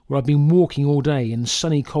mountain where I'd been walking all day in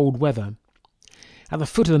sunny cold weather. At the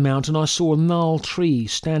foot of the mountain I saw a gnarled tree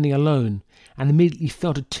standing alone and immediately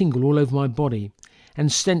felt a tingle all over my body and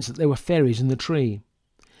sensed that there were fairies in the tree.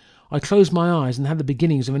 I closed my eyes and had the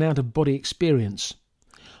beginnings of an out-of-body experience.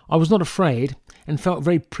 I was not afraid and felt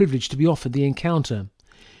very privileged to be offered the encounter,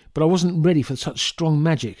 but I wasn't ready for such strong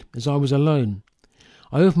magic as I was alone.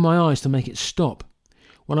 I opened my eyes to make it stop.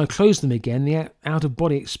 When I closed them again, the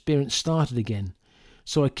out-of-body experience started again,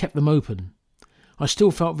 so I kept them open. I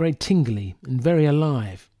still felt very tingly and very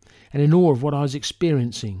alive, and in awe of what I was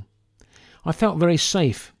experiencing. I felt very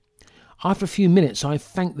safe. After a few minutes I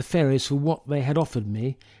thanked the fairies for what they had offered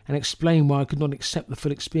me and explained why I could not accept the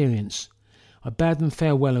full experience. I bade them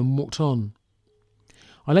farewell and walked on.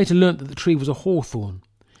 I later learnt that the tree was a hawthorn.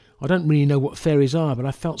 I don't really know what fairies are, but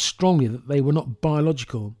I felt strongly that they were not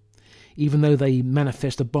biological, even though they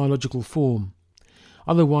manifest a biological form.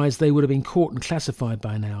 Otherwise they would have been caught and classified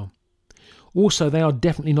by now. Also, they are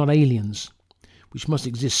definitely not aliens, which must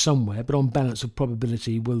exist somewhere, but on balance of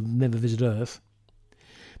probability will never visit Earth.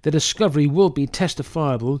 Their discovery will be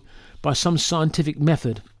testifiable by some scientific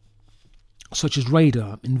method, such as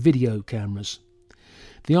radar and video cameras.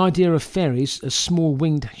 The idea of fairies as small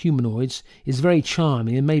winged humanoids is very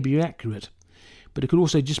charming and may be accurate, but it could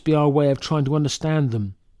also just be our way of trying to understand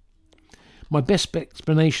them. My best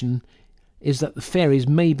explanation is that the fairies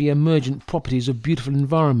may be emergent properties of beautiful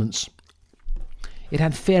environments. It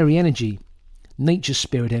had fairy energy, nature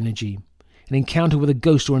spirit energy. An encounter with a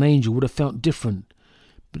ghost or an angel would have felt different,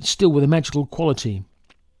 but still with a magical quality.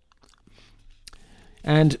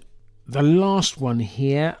 And the last one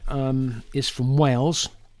here is from Wales.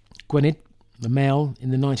 Gwynedd, the male in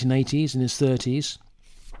the 1980s, in his 30s.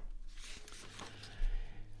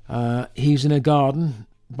 He's in a garden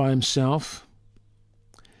by himself.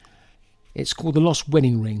 It's called The Lost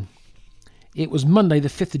Wedding Ring. It was Monday the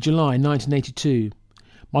 5th of July 1982.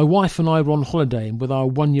 My wife and I were on holiday with our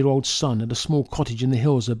 1-year-old son at a small cottage in the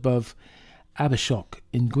hills above Abersoch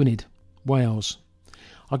in Gwynedd, Wales.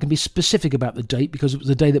 I can be specific about the date because it was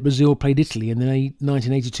the day that Brazil played Italy in the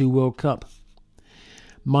 1982 World Cup.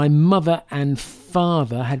 My mother and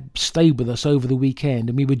father had stayed with us over the weekend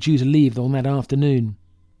and we were due to leave on that afternoon.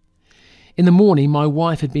 In the morning my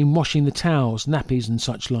wife had been washing the towels, nappies and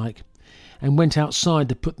such like, and went outside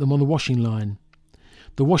to put them on the washing line.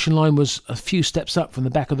 The washing line was a few steps up from the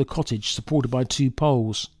back of the cottage, supported by 2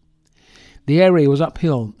 poles. The area was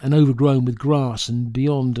uphill and overgrown with grass and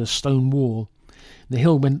beyond a stone wall. The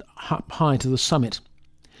hill went up high to the summit.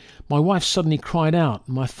 My wife suddenly cried out,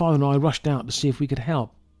 and my father and I rushed out to see if we could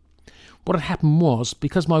help. What had happened was,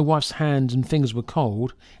 because my wife's hands and fingers were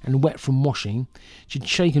cold and wet from washing, she'd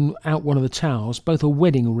shaken out one of the towels. Both a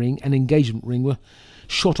wedding ring and engagement ring were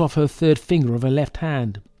shot off her 3rd finger of her left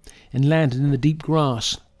hand and landed in the deep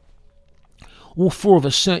grass. All 4 of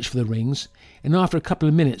us searched for the rings, and after a couple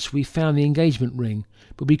of minutes we found the engagement ring,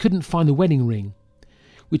 but we couldn't find the wedding ring.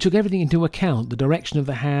 We took everything into account, the direction of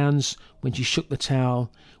the hands when she shook the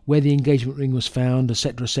towel, where the engagement ring was found,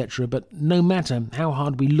 etc., but no matter how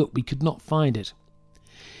hard we looked, we could not find it.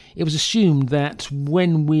 It was assumed that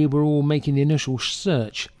when we were all making the initial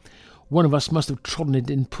search, one of us must have trodden it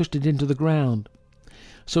and pushed it into the ground.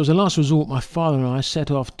 So as a last resort, my father and I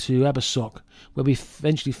set off to Abersoch, where we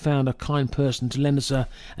eventually found a kind person to lend us a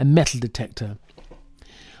metal detector.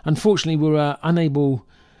 Unfortunately, we were unable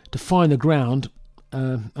to find the ground.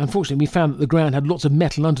 We found that the ground had lots of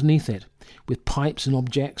metal underneath it, with pipes and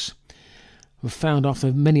objects were found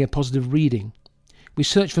after many a positive reading. We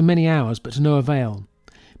searched for many hours, but to no avail.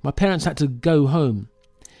 My parents had to go home.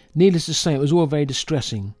 Needless to say, it was all very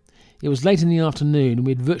distressing. It was late in the afternoon and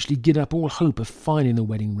we had virtually given up all hope of finding the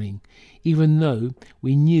wedding ring, even though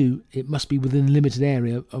we knew it must be within the limited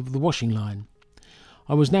area of the washing line.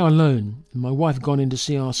 I was now alone, and my wife had gone in to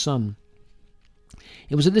see our son.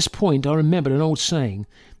 It was at this point I remembered an old saying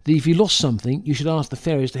that if you lost something, you should ask the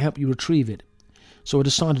fairies to help you retrieve it. So I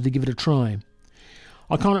decided to give it a try.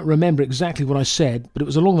 I can't remember exactly what I said, but it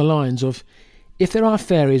was along the lines of, if there are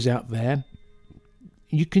fairies out there,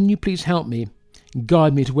 can you please help me and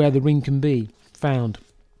guide me to where the ring can be found?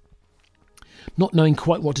 Not knowing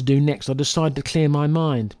quite what to do next, I decided to clear my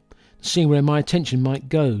mind, seeing where my attention might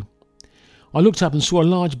go. I looked up and saw a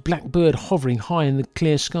large black bird hovering high in the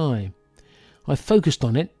clear sky. I focused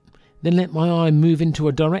on it, then let my eye move into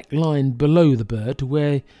a direct line below the bird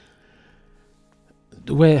to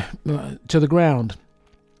the ground.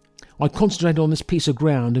 I concentrated on this piece of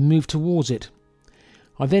ground and moved towards it.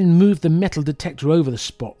 I then moved the metal detector over the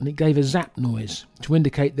spot and it gave a zap noise to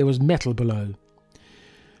indicate there was metal below.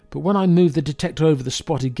 But when I moved the detector over the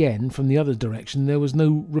spot again from the other direction, there was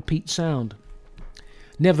no repeat sound.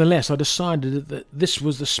 Nevertheless, I decided that this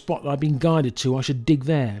was the spot I'd been guided to. I should dig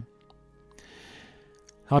there.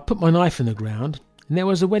 I put my knife in the ground, and there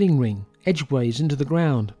was a wedding ring, edgeways into the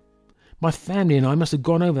ground. My family and I must have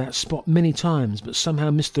gone over that spot many times, but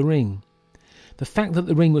somehow missed the ring. The fact that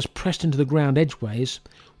the ring was pressed into the ground edgeways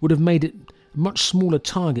would have made it a much smaller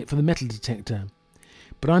target for the metal detector.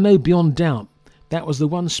 But I know beyond doubt that was the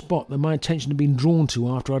one spot that my attention had been drawn to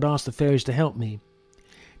after I'd asked the fairies to help me.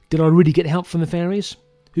 Did I really get help from the fairies?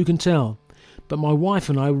 Who can tell? But my wife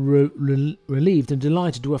and I were relieved and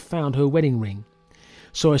delighted to have found her wedding ring.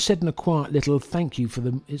 So I said in a quiet little thank you for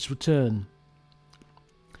its return.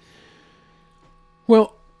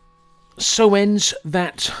 Well, so ends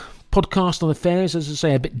that podcast on the fairies. As I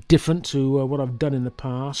say, a bit different to what I've done in the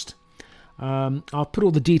past. I'll put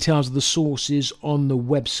all the details of the sources on the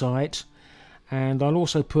website, and I'll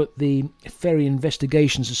also put the Fairy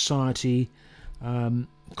Investigation Society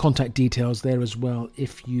contact details there as well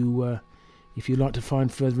if you'd like to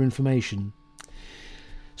find further information.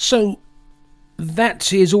 So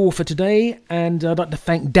that is all for today, and I'd like to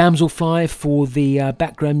thank Damselfly for the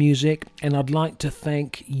background music, and I'd like to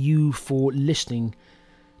thank you for listening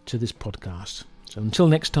to this podcast. So until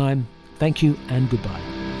next time, thank you and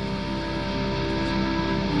goodbye.